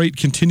 It's a great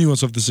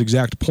continuance of this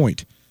exact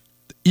point.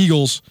 The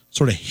Eagles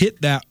sort of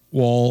hit that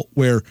wall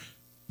where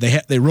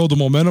they rode the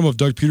momentum of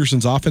Doug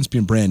Peterson's offense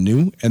being brand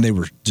new, and they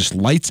were just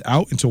lights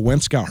out until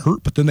Wentz got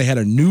hurt. But then they had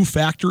a new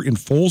factor in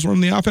Foles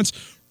running the offense.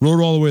 Rode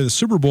all the way to the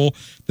Super Bowl.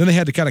 Then they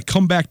had to kind of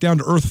come back down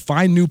to earth,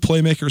 find new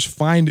playmakers,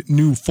 find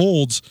new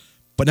folds.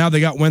 But now they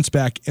got Wentz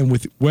back, and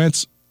with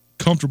Wentz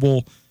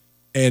comfortable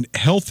and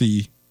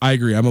healthy, I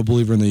agree. I'm a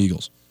believer in the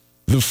Eagles.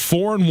 The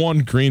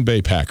 4-1 Green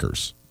Bay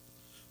Packers.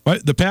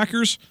 Right? The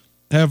Packers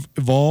have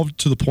evolved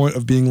to the point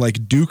of being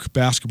like Duke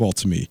basketball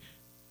to me.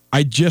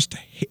 I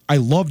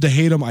love to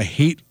hate them. I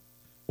hate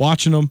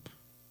watching them,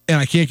 and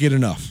I can't get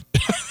enough.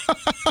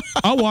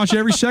 I'll watch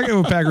every second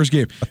of a Packers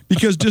game,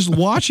 because just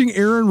watching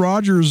Aaron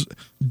Rodgers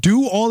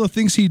do all the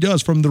things he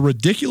does, from the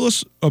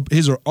ridiculous of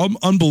his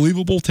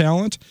unbelievable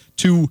talent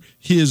to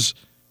his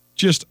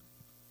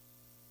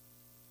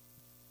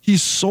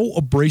he's so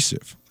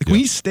abrasive. When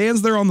he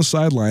stands there on the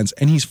sidelines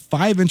and he's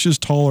 5 inches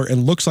taller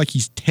and looks like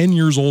he's 10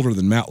 years older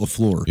than Matt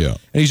LaFleur. Yeah.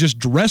 And he's just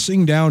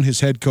dressing down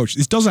his head coach.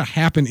 This doesn't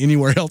happen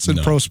anywhere else in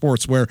pro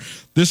sports, where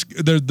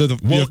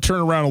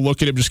turn around and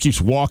look at him, just keeps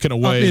walking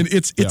away.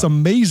 It's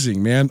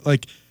amazing, man.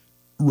 Like,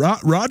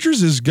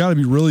 Rodgers has got to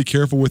be really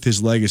careful with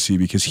his legacy,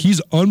 because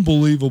he's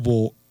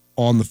unbelievable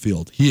on the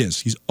field.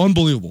 He's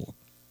unbelievable.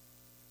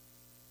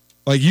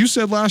 Like you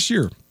said last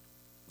year,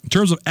 in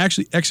terms of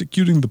actually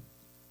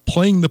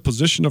playing the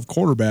position of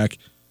quarterback,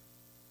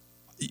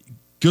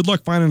 good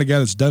luck finding a guy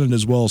that's done it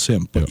as well as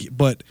him.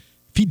 But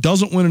if he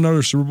doesn't win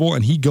another Super Bowl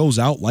and he goes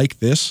out like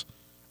this,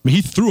 I mean,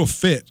 he threw a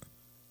fit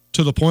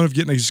to the point of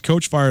getting his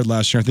coach fired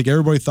last year. I think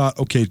everybody thought,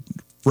 okay,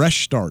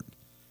 fresh start.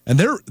 And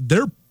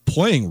they're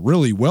playing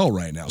really well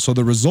right now, so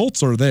the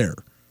results are there.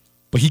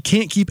 But he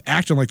can't keep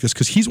acting like this,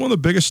 because he's one of the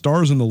biggest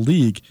stars in the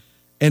league,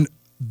 and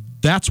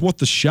that's what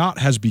the shot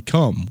has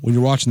become when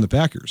you're watching the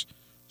Packers.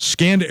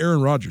 Scan to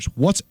Aaron Rodgers.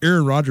 What's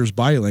Aaron Rodgers'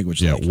 body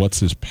language like? Yeah, what's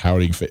his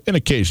pouting face? And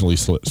occasionally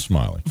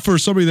smiling. For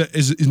somebody that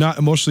is not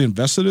emotionally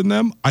invested in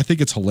them, I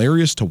think it's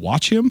hilarious to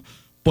watch him.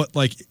 But,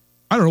 like,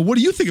 I don't know. What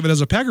do you think of it as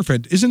a Packer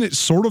fan? Isn't it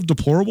sort of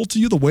deplorable to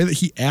you, the way that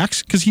he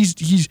acts? Because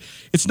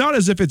it's not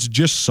as if it's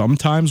just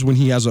sometimes when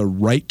he has a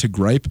right to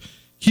gripe.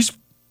 He's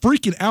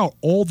freaking out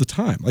all the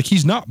time. Like,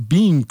 he's not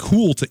being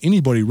cool to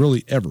anybody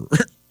really ever.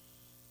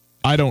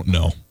 I don't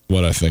know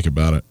what I think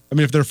about it. I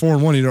mean, if they're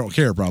 4-1, you don't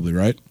care probably,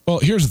 right? Well,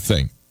 here's the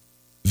thing.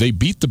 They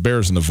beat the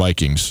Bears and the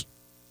Vikings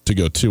to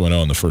go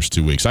 2-0 in the first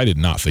 2 weeks. I did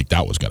not think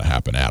that was going to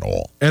happen at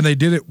all. And they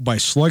did it by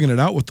slugging it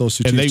out with those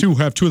two teams, who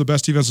have two of the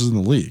best defenses in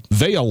the league.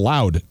 They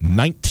allowed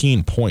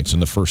 19 points in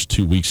the first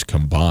 2 weeks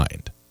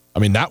combined. I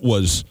mean, that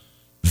was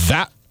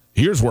that.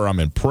 Here's where I'm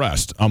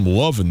impressed. I'm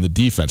loving the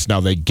defense. Now,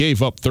 they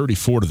gave up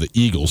 34 to the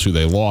Eagles, who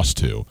they lost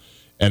to,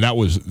 and that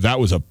was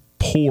a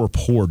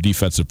poor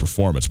defensive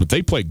performance. But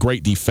they played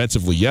great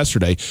defensively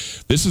yesterday.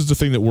 This is the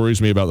thing that worries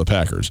me about the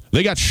Packers.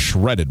 They got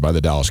shredded by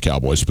the Dallas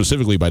Cowboys,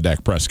 specifically by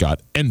Dak Prescott,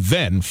 and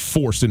then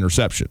forced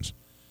interceptions.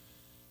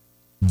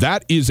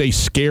 That is a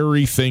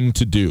scary thing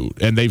to do.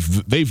 And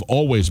they've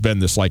always been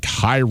this like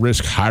high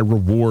risk, high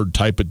reward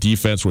type of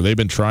defense where they've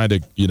been trying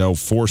to,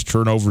 force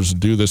turnovers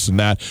and do this and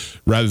that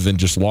rather than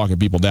just locking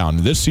people down.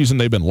 And this season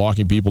they've been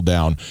locking people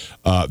down.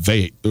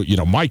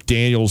 Mike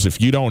Daniels, if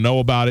you don't know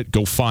about it,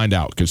 go find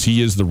out, because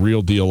he is the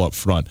real deal up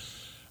front.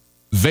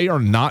 They are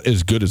not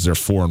as good as their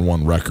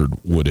 4-1 record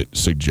would it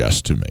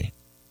suggest to me.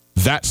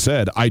 That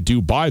said, I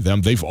do buy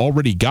them. They've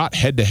already got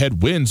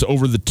head-to-head wins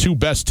over the two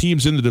best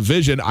teams in the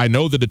division. I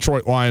know the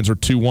Detroit Lions are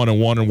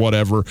 2-1-1 and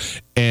whatever,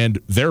 and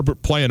they're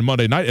playing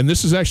Monday night. And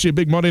this is actually a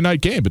big Monday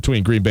night game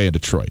between Green Bay and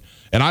Detroit.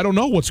 And I don't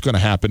know what's going to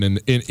happen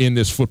in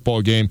this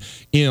football game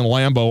in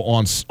Lambeau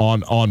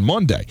on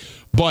Monday.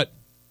 But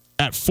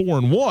at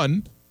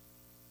 4-1,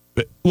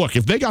 look,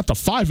 if they got the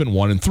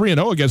 5-1 and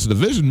 3-0 against the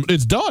division,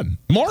 it's done.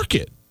 Mark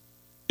it.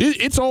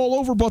 It's all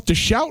over but the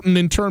shouting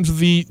in terms of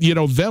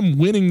them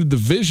winning the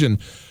division.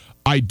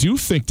 I do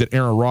think that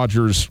Aaron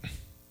Rodgers,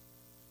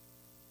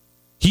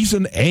 he's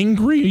an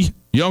angry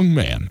young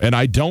man, and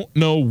I don't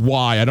know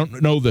why. I don't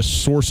know the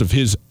source of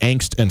his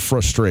angst and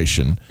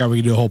frustration. Yeah, we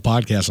can do a whole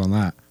podcast on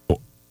that.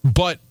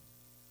 But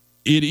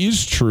it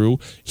is true.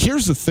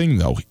 Here's the thing,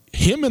 though.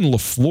 Him and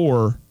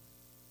LaFleur,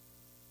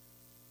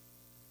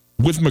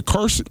 with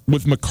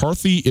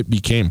McCarthy, it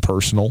became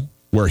personal,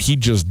 where he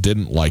just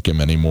didn't like him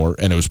anymore,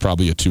 and it was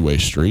probably a two-way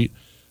street.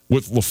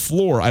 With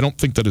LaFleur, I don't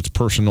think that it's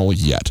personal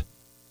yet.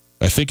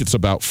 I think it's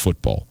about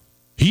football.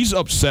 He's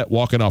upset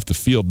walking off the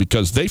field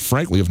because they,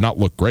 frankly, have not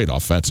looked great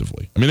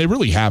offensively. I mean, they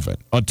really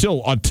haven't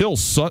until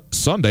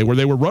Sunday, where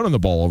they were running the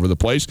ball over the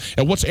place.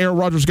 And what's Aaron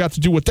Rodgers got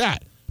to do with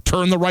that?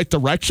 Turn the right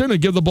direction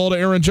and give the ball to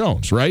Aaron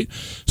Jones, right?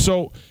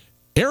 So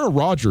Aaron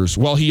Rodgers,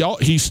 well,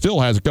 he still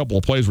has a couple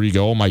of plays where you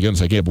go, oh, my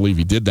goodness, I can't believe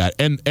he did that.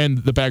 And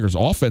the Packers'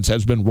 offense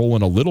has been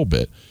rolling a little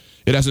bit.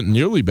 It hasn't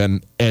nearly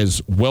been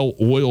as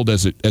well-oiled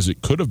as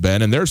it could have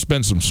been, and there's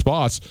been some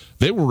spots.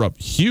 They were up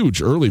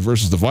huge early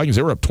versus the Vikings.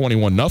 They were up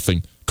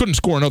 21-0. Couldn't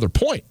score another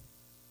point.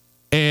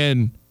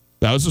 And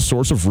that was a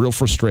source of real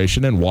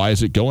frustration, and why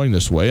is it going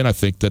this way? And I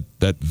think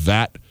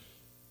that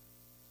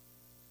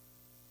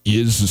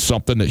is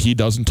something that he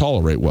doesn't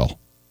tolerate well.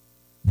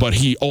 But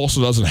he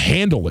also doesn't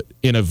handle it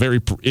in a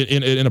very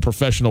in a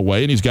professional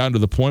way, and he's gotten to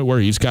the point where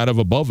he's kind of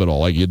above it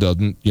all. Like, he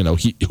doesn't,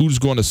 who's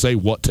going to say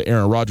what to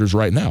Aaron Rodgers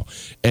right now?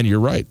 And you're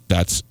right,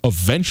 that's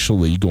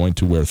eventually going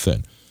to wear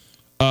thin.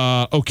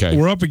 Okay,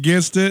 we're up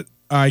against it.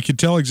 I can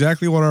tell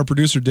exactly what our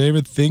producer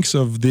David thinks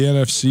of the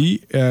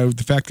NFC.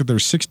 The fact that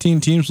there's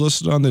 16 teams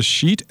listed on this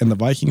sheet, and the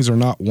Vikings are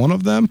not one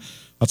of them.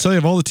 I'll tell you,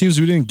 of all the teams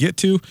we didn't get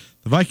to,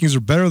 the Vikings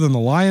are better than the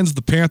Lions,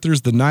 the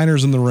Panthers, the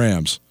Niners, and the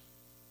Rams.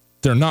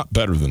 They're not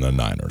better than the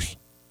Niners.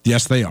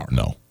 Yes, they are.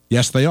 No.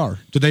 Yes, they are.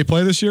 Did they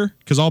play this year?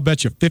 Because I'll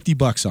bet you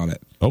 $50 on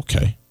it.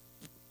 Okay.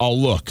 I'll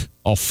look.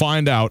 I'll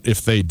find out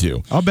if they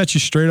do. I'll bet you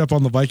straight up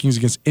on the Vikings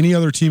against any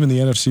other team in the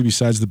NFC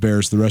besides the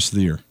Bears the rest of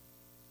the year.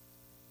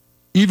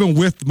 Even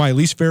with my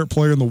least favorite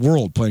player in the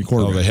world playing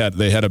quarterback. Oh,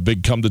 they had a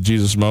big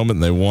come-to-Jesus moment,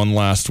 and they won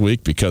last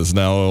week because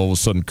now all of a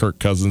sudden Kirk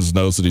Cousins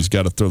knows that he's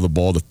got to throw the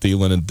ball to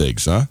Thielen and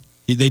Diggs, huh?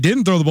 They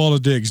didn't throw the ball to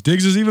Diggs.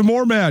 Diggs is even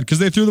more mad because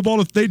they threw the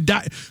ball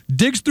to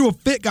Diggs threw a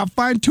fit, got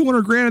fined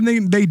 $200,000,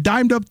 and they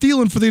dimed up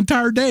Thielen for the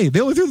entire day.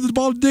 They only threw the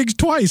ball to Diggs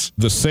twice.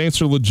 The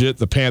Saints are legit.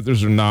 The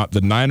Panthers are not.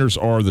 The Niners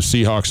are. The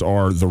Seahawks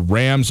are. The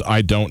Rams,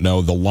 I don't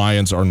know. The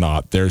Lions are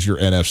not. There's your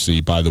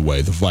NFC, by the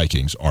way. The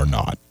Vikings are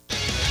not.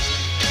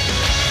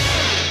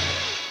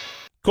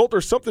 Colt,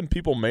 there's something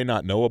people may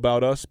not know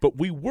about us, but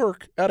we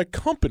work at a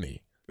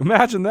company.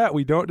 Imagine that.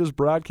 We don't just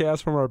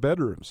broadcast from our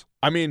bedrooms.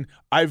 I mean,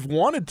 I've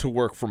wanted to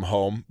work from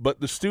home, but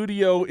the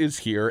studio is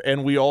here,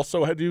 and we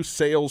also do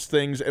sales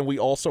things, and we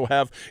also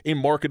have a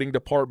marketing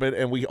department,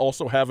 and we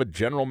also have a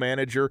general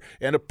manager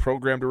and a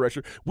program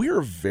director. We are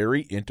a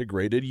very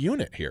integrated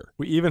unit here.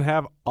 We even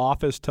have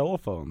office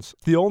telephones.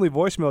 The only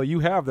voicemail you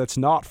have that's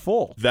not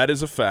full. That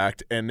is a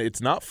fact, and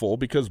it's not full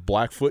because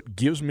Blackfoot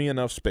gives me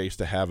enough space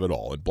to have it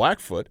all. And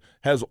Blackfoot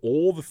has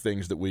all the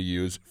things that we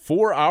use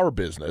for our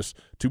business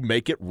to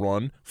make it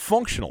run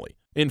functionally.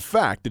 In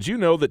fact, did you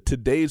know that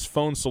today's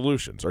phone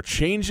solutions are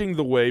changing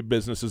the way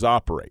businesses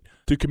operate?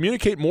 To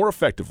communicate more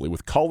effectively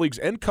with colleagues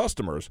and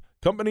customers,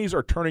 companies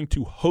are turning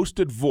to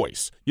hosted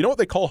voice. You know what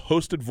they call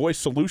hosted voice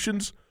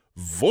solutions?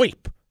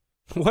 VoIP.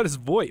 What is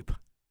VoIP?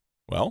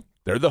 Well,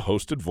 they're the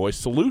hosted voice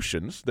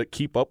solutions that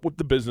keep up with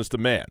the business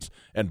demands.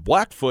 And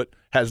Blackfoot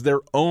has their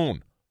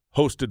own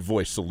hosted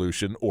voice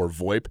solution, or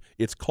VoIP.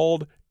 It's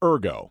called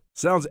Ergo.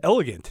 Sounds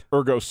elegant.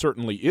 Ergo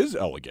certainly is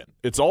elegant.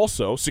 It's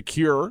also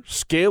secure,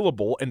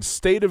 scalable, and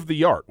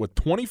state-of-the-art with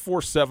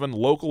 24/7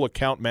 local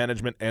account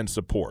management and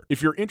support.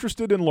 If you're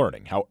interested in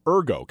learning how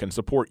Ergo can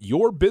support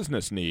your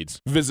business needs,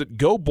 visit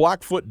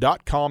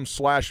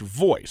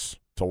goblackfoot.com/voice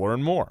to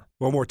learn more.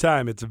 One more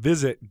time, it's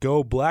visit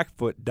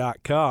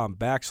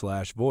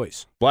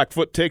goblackfoot.com/voice.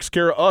 Blackfoot takes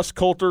care of us,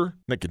 Coulter, and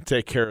they can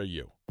take care of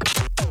you.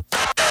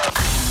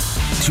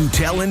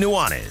 Tutel and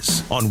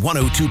Nuanez on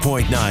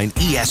 102.9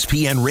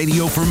 ESPN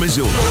Radio for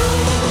Missoula.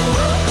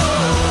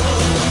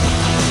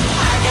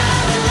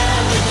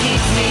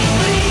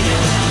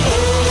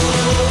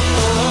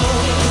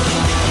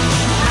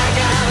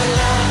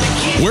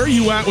 Where are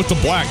you at with the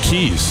Black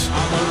Keys?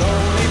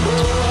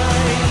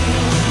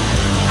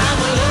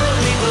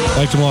 I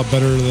liked them a lot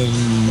better than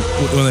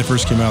when they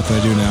first came out than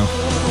I do now.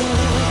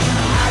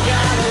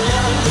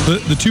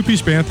 The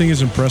two-piece band thing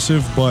is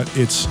impressive, but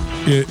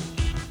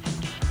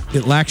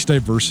it lacks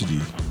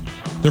diversity.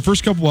 Their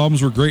first couple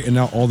albums were great, and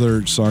now all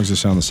their songs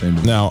just sound the same.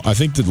 Now, I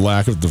think the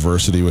lack of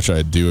diversity, which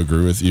I do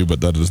agree with you, but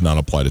that does not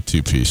apply to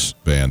two-piece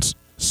bands.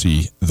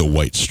 See the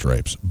White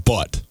Stripes.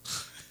 But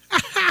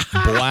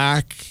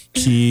Black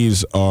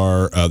Keys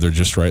are, they're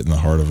just right in the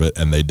heart of it,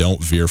 and they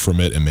don't veer from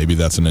it, and maybe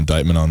that's an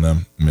indictment on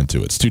them. I'm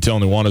into it. It's Tutel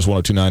and Nuanez,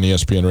 102.9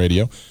 ESPN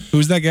Radio.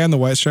 Who's that guy in the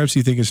White Stripes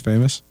you think is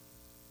famous?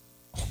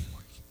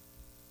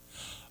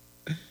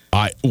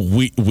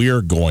 We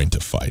are going to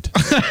fight.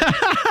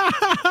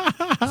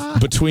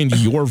 Between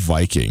your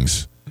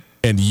Vikings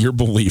and your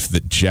belief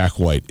that Jack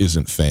White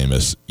isn't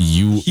famous,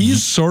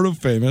 he's sort of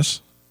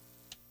famous.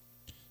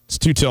 It's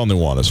Tutel and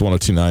Nuanez,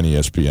 102.9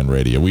 ESPN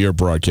Radio. We are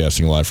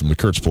broadcasting live from the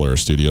Kurtz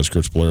Polaris Studios.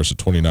 Kurtz Polaris at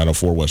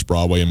 2904 West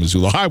Broadway in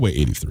Missoula, Highway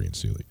 83 in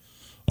Sealy.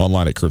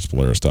 Online at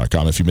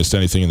kurtzpolaris.com. If you missed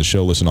anything in the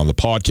show, listen on the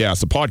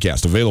podcast. The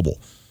podcast available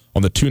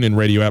on the TuneIn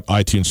Radio app,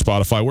 iTunes,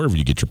 Spotify, wherever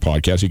you get your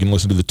podcast. You can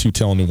listen to the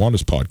Tutel and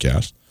Nuanez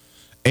podcast.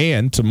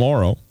 And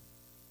tomorrow,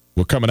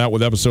 we're coming out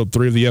with episode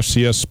 3 of the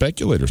FCS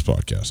Speculators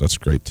podcast. That's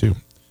great, too.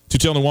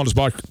 Tutel and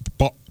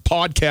Nuanez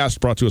podcast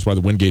brought to us by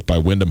the Wingate by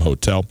Wyndham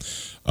Hotel.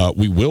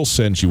 We will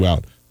send you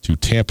out to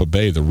Tampa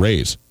Bay, the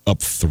Rays, up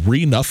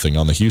 3-0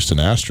 on the Houston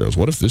Astros.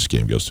 What if this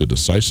game goes to a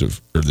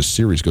decisive, or this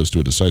series goes to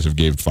a decisive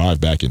Game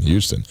 5 back in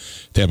Houston?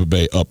 Tampa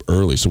Bay up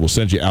early. So we'll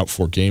send you out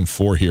for Game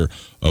 4 here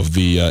of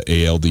the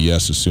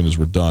ALDS as soon as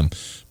we're done.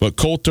 But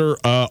Colter,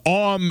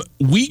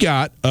 we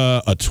got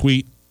a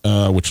tweet,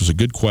 which was a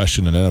good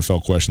question, an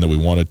NFL question that we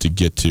wanted to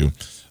get to.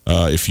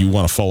 If you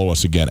want to follow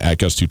us again, at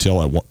Gus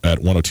Tutel at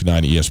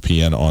 1029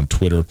 ESPN on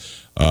Twitter.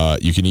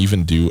 You can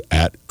even do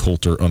at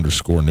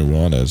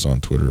Colter_Nuanez on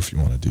Twitter if you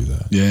want to do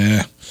that.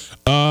 Yeah.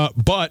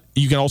 But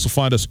you can also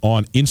find us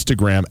on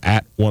Instagram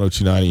at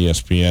 1029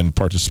 ESPN.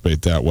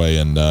 Participate that way,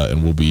 and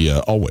we'll be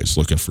always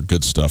looking for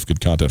good stuff, good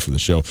content for the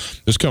show.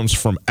 This comes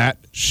from at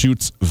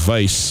Schutz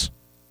Weiss.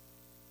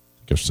 I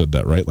think I've said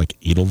that right, like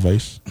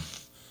Edelweiss.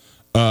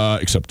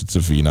 Except it's a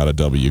V, not a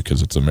W,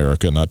 because it's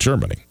America, not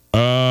Germany.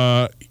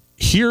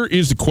 Here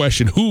is the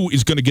question. Who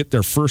is going to get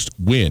their first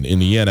win in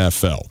the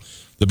NFL?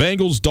 The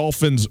Bengals,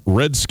 Dolphins,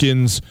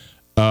 Redskins,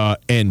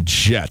 and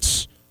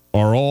Jets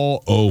are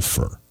all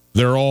over.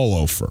 They're all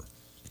over.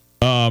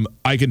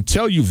 I can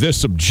tell you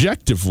this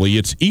objectively.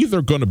 It's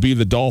either going to be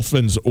the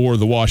Dolphins or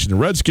the Washington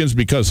Redskins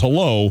because,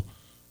 hello,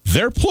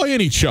 they're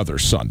playing each other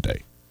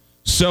Sunday.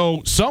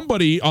 So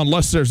somebody,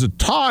 unless there's a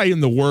tie in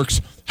the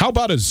works, how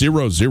about a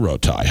 0-0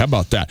 tie? How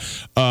about that?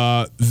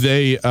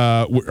 They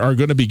are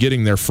going to be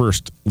getting their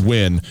first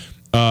win.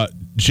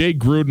 Jay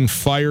Gruden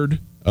fired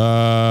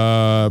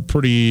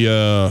pretty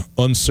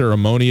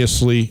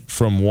unceremoniously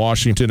from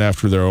Washington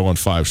after their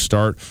 0-5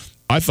 start.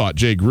 I thought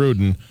Jay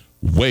Gruden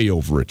way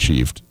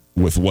overachieved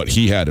with what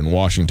he had in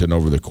Washington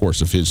over the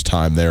course of his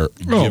time there,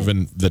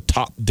 given the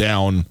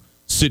top-down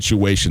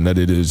situation that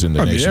it is in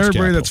the nation's everybody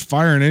capital. That's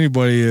firing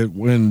anybody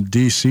when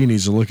DC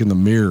needs to look in the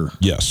mirror.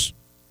 Yes.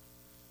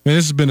 I mean,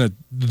 this has been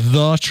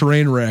the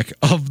train wreck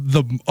of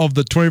the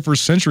 21st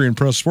century in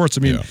pro sports.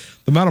 I mean,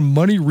 the amount of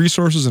money,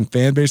 resources, and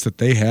fan base that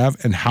they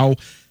have and how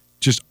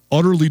just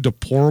utterly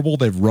deplorable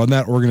they've run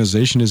that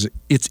organization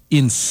it's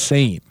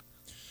insane.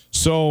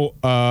 So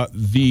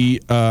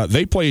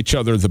they play each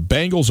other. The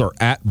Bengals are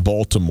at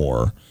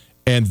Baltimore,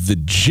 and the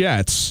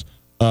Jets,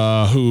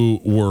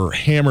 who were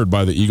hammered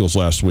by the Eagles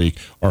last week,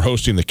 are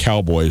hosting the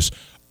Cowboys.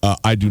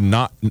 I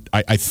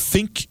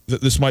think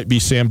that this might be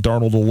Sam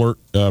Darnold alert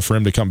for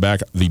him to come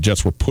back. The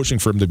Jets were pushing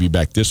for him to be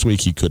back this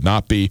week. He could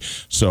not be.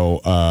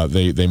 So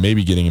they may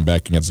be getting him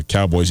back against the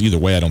Cowboys. Either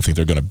way, I don't think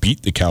they're going to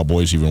beat the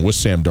Cowboys, even with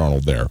Sam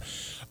Darnold there.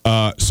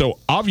 So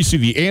obviously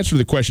the answer to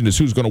the question is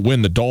who's going to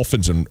win the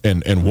Dolphins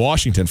and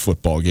Washington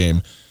football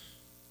game.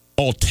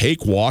 I'll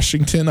take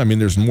Washington. I mean,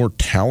 there's more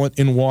talent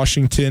in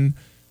Washington.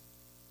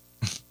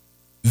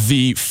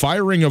 The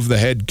firing of the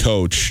head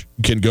coach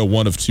can go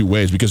one of two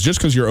ways, because just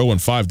because you're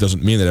 0-5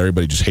 doesn't mean that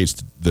everybody just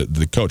hates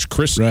the coach.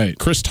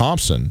 Chris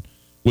Thompson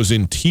was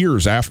in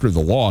tears after the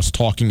loss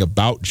talking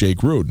about Jay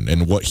Gruden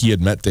and what he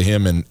had meant to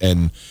him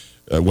and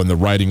when the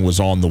writing was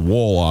on the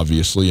wall,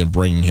 obviously, and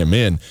bringing him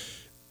in.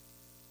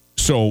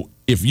 So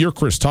if you're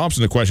Chris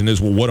Thompson, the question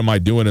is, well, what am I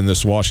doing in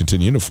this Washington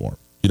uniform?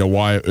 You know,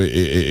 why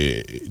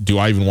do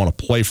I even want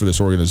to play for this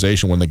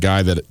organization when the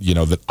guy that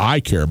I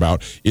care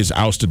about is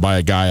ousted by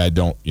a guy I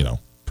don't,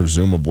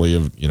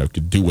 presumably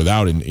could do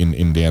without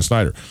in Dan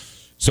Snyder.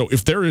 So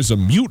if there is a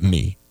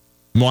mutiny,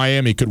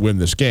 Miami could win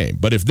this game.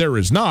 But if there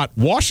is not,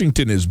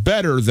 Washington is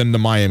better than the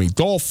Miami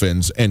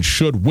Dolphins and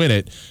should win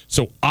it.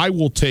 So I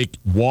will take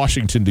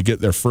Washington to get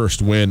their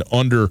first win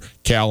under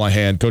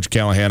Callahan. Coach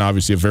Callahan,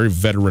 obviously a very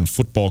veteran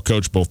football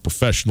coach, both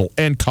professional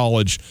and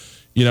college.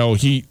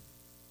 He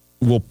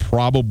will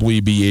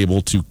probably be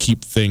able to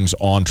keep things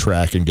on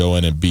track and go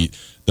in and beat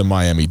the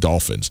Miami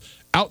Dolphins.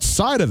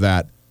 Outside of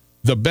that,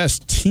 the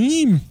best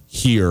team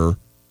here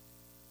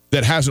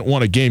that hasn't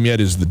won a game yet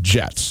is the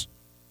Jets.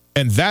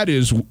 And that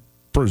is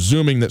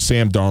presuming that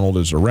Sam Darnold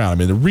is around. I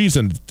mean, the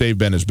reason they've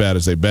been as bad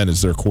as they've been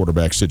is their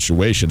quarterback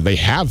situation. They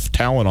have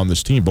talent on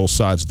this team, both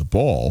sides of the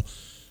ball.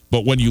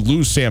 But when you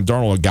lose Sam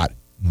Darnold and got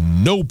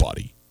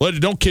nobody,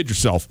 don't kid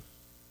yourself,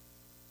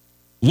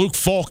 Luke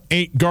Falk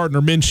ain't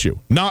Gardner Minshew.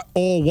 Not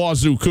all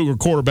Wazoo Cougar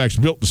quarterbacks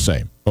built the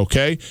same,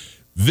 okay?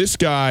 This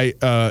guy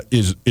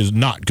is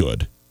not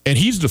good. And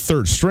he's the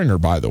third stringer,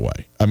 by the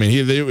way. I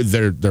mean,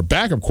 their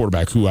backup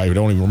quarterback, who I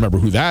don't even remember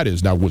who that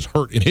is now, was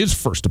hurt in his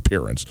first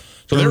appearance.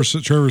 So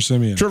Trevor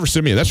Siemian. Trevor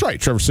Siemian, that's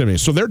right, Trevor Siemian.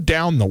 So they're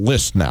down the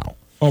list now.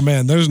 Oh,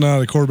 man, there's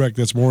not a quarterback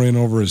that's more in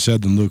over his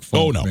head than Luke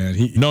Falk. Oh, no. Man.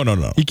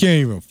 No. He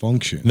can't even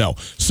function. No.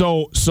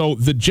 So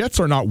the Jets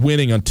are not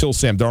winning until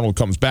Sam Darnold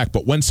comes back.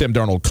 But when Sam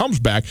Darnold comes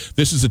back,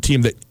 this is a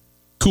team that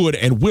could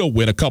and will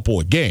win a couple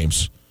of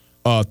games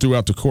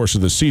throughout the course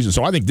of the season.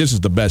 So I think this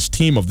is the best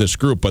team of this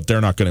group, but they're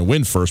not going to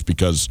win first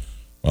because,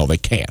 well, they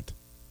can't.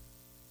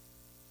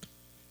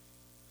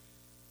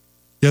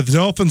 Yeah, the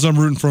Dolphins, I'm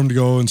rooting for them to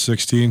go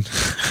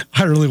 0-16.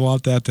 I really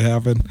want that to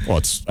happen.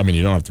 Well,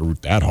 you don't have to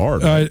root that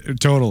hard. Right?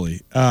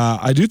 Totally.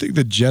 I do think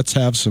the Jets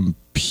have some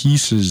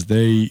pieces.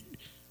 They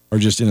are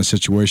just in a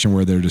situation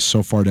where they're just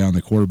so far down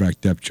the quarterback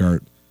depth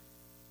chart.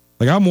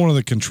 Like, I'm one of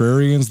the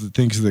contrarians that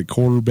thinks that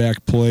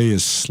quarterback play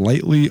is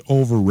slightly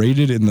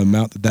overrated in the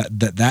amount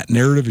that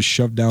narrative is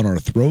shoved down our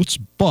throats,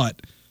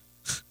 but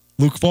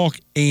Luke Falk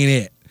ain't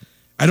it.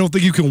 I don't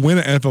think you can win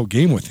an NFL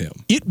game with him.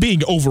 It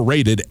being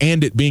overrated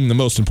and it being the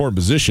most important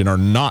position are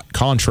not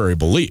contrary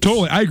beliefs.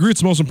 Totally. I agree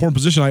it's the most important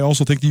position. I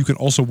also think that you can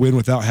also win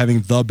without having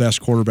the best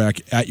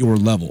quarterback at your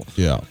level.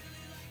 Yeah.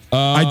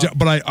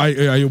 But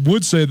I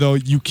would say, though,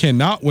 you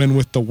cannot win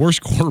with the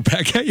worst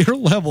quarterback at your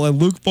level,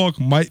 and Luke Falk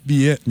might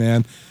be it,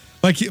 man.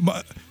 Like,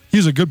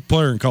 he's a good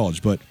player in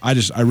college, but I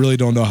really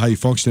don't know how you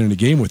function in a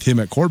game with him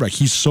at quarterback.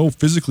 He's so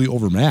physically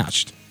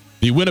overmatched.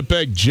 The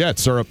Winnipeg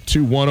Jets are up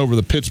 2-1 over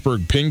the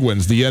Pittsburgh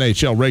Penguins. The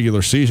NHL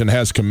regular season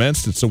has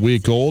commenced. It's a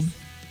week old.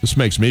 This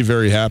makes me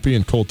very happy,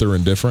 and Colt, they're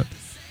indifferent.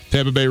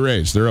 Tampa Bay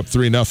Rays, they're up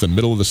 3-0,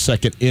 middle of the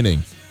second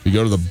inning. We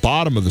go to the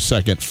bottom of the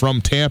second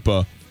from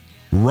Tampa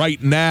right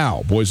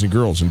now. Boys and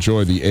girls,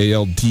 enjoy the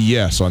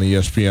ALDS on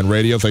ESPN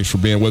Radio. Thanks for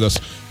being with us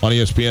on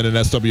ESPN and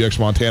SWX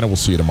Montana. We'll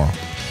see you tomorrow.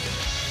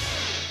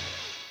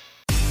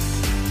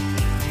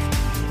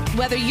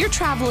 Whether you're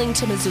traveling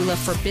to Missoula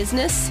for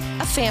business,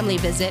 a family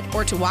visit,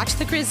 or to watch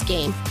the Grizz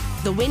game,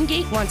 the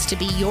Wingate wants to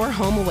be your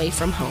home away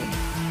from home.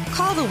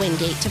 Call the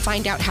Wingate to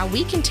find out how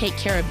we can take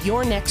care of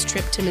your next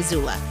trip to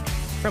Missoula.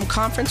 From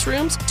conference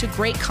rooms to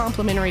great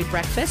complimentary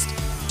breakfast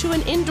to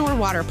an indoor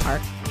water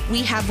park,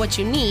 we have what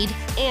you need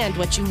and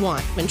what you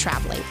want when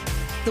traveling.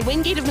 The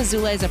Wingate of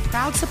Missoula is a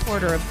proud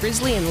supporter of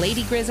Grizzly and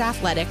Lady Grizz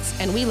athletics,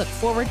 and we look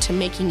forward to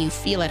making you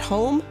feel at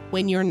home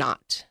when you're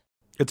not.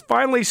 It's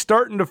finally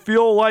starting to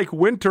feel like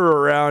winter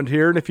around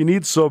here, and if you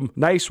need some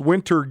nice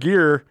winter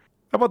gear,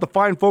 how about the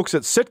fine folks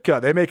at Sitka?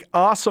 They make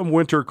awesome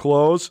winter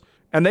clothes,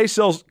 and they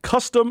sell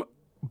custom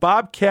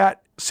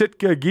Bobcat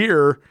Sitka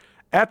gear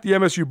at the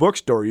MSU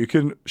Bookstore. You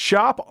can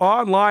shop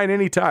online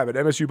anytime at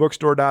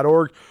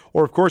msubookstore.org,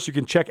 or of course you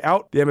can check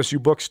out the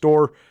MSU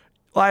Bookstore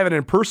live and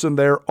in person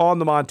there on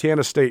the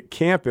Montana State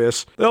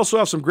campus. They also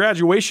have some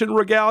graduation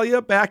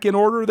regalia back in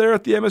order there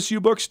at the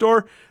MSU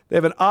Bookstore. They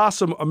have an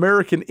awesome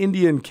American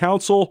Indian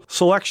Council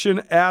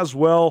selection as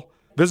well.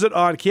 Visit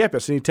on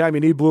campus anytime you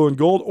need blue and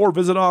gold, or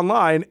visit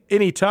online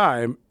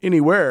anytime,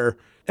 anywhere,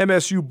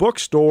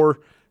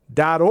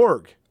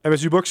 msubookstore.org.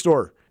 MSU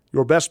Bookstore,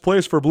 your best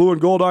place for blue and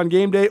gold on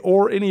game day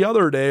or any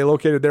other day,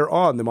 located there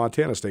on the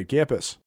Montana State campus.